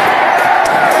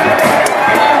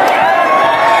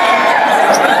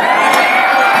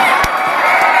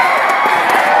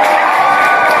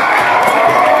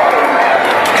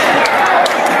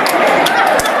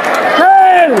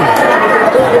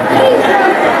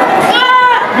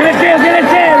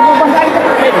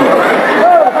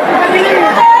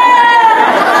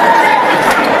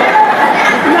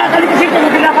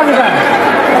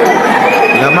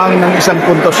 Lamang ng isang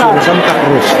puntos yung Santa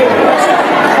Cruz.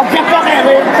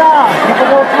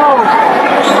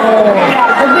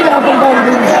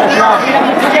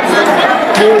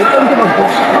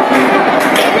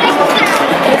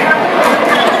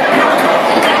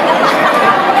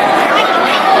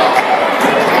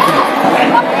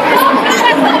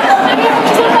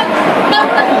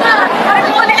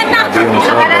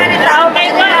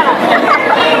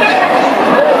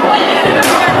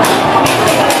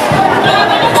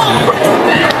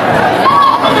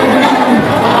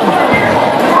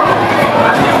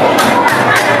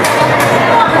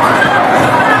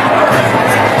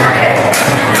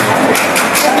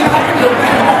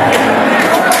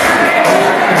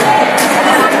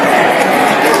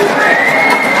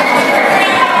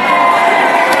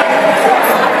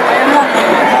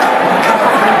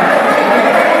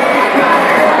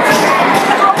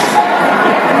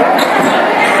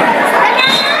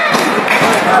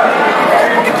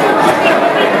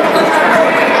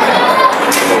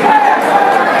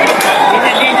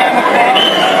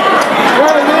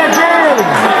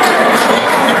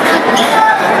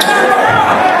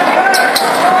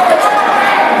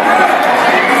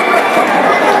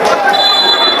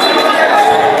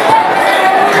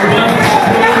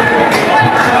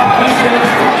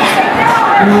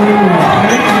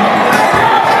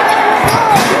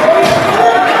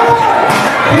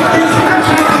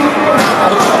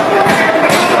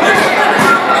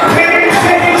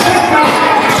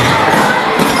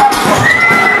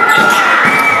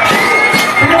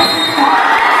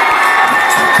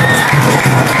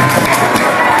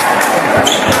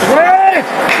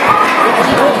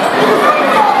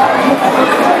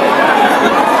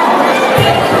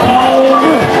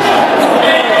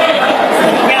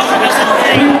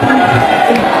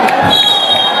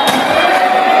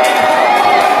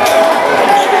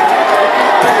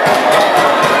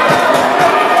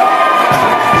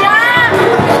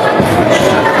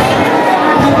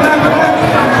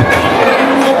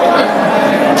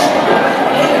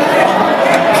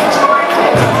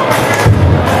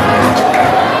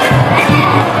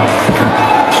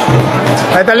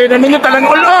 Ay, dali na ninyo talang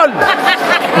ulol.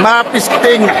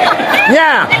 Mapisting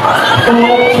niya.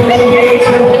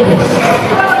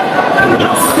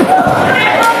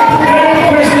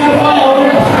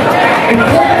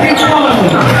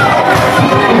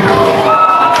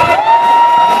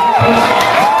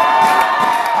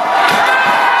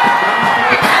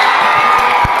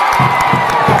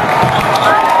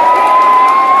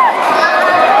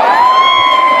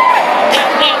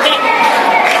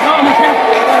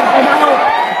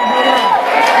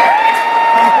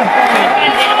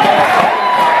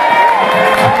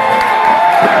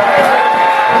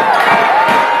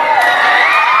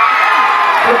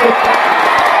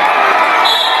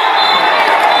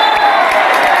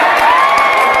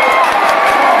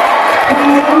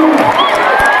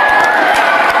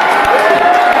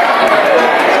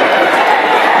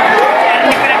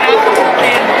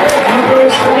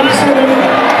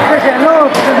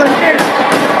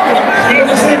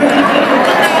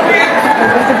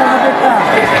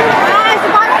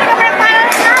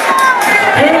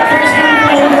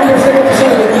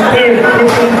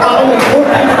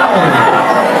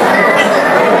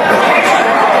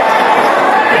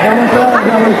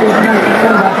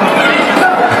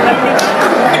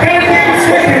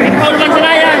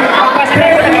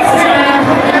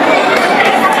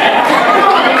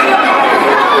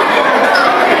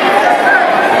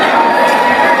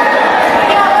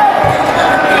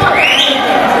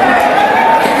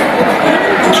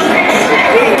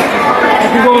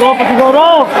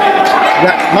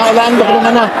 Maulaan ba kung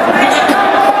ano?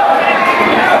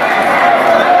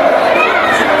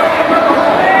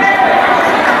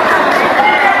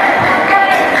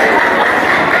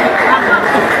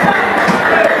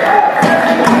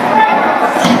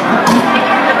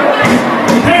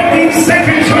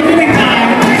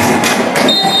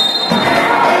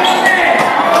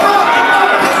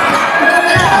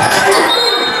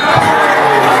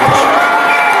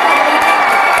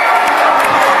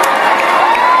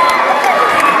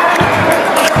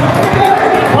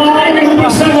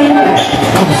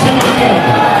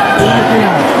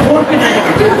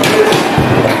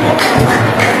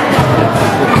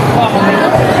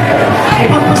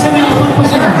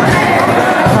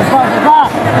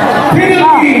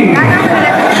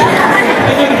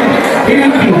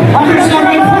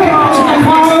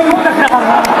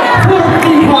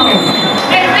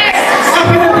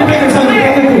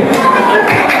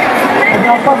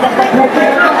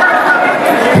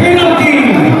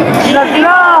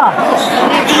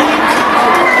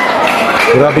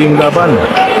 Grabe yung laban.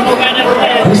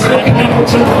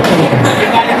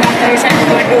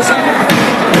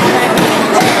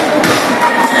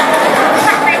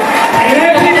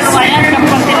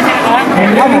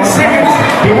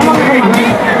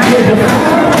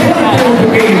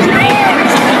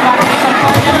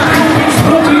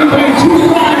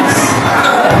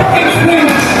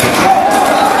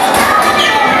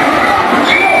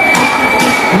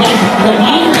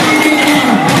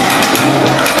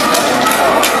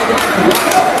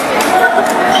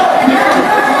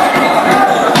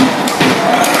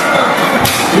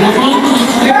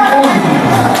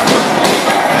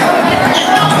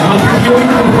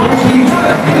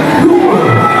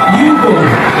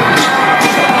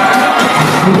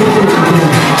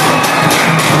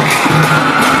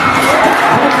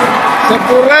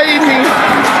 Sapura ini.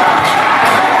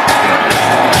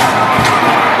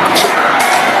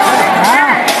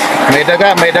 May daga,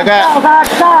 may daga.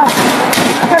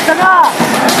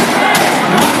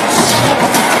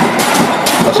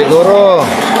 Siguro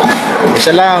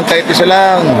isa lang, kahit isa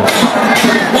lang.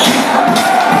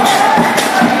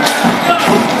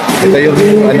 Ito yung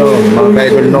mga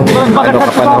idol nung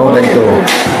kapanahonan ito.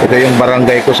 Ito yung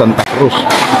barangay ko, Santa Cruz.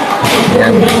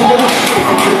 Yan.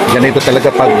 Ganito talaga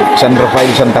pag San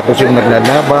Rafael, Santa Cruz yung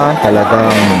naglalaban,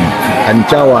 talagang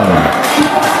antsawan.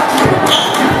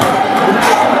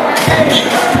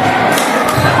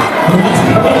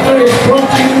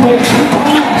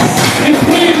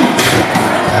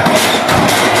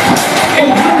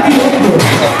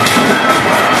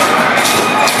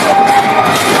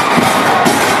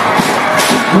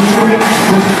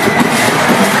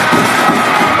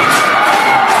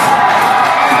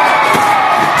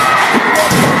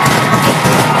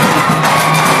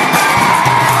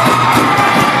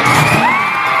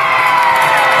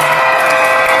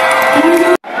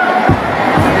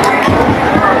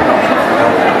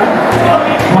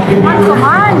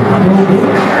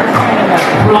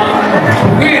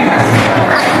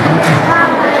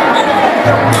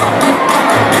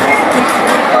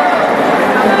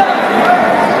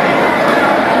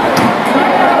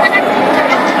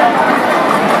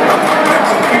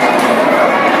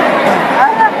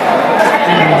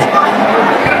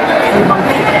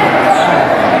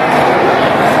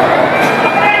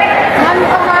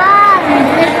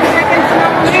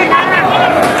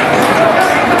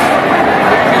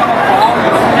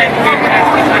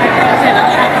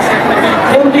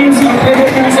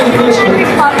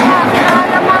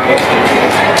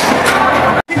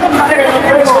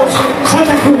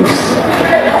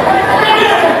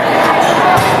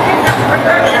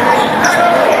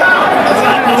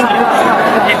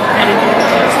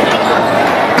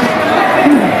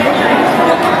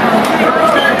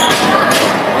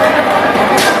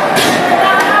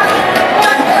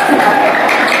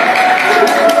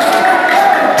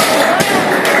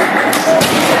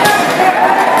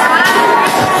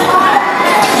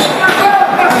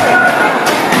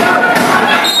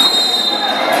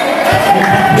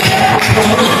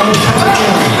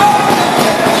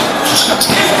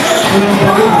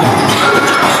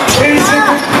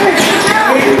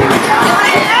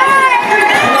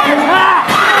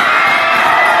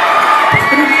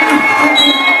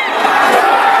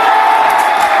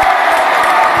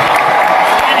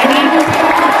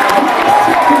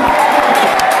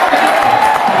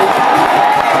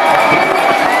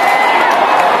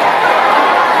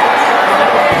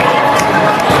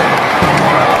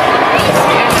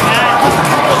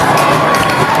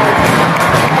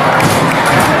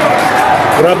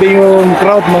 Grabe yung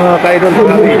crowd mga ka-idol.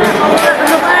 Grabe.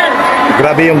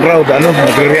 Grabe yung crowd. Ano,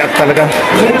 nagre-react talaga.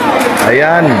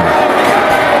 Ayan.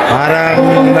 Parang,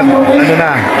 ano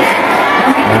na.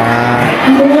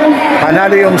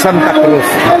 Panalo yung Santa Cruz.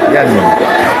 Yan.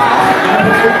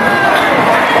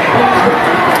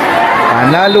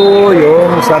 Panalo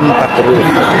yung Santa Cruz.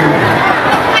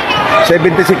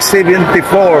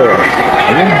 76-74.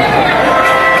 Ayun.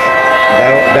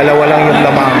 Dalawa lang yung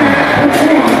lamang.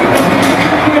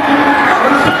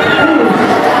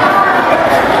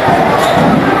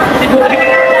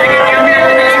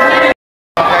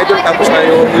 Idol, tapos na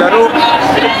yung laro.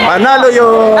 Panalo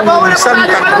yung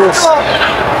Santa Cruz.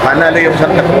 Panalo yung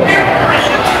Santa Cruz.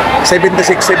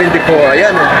 76-74.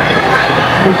 Ayan.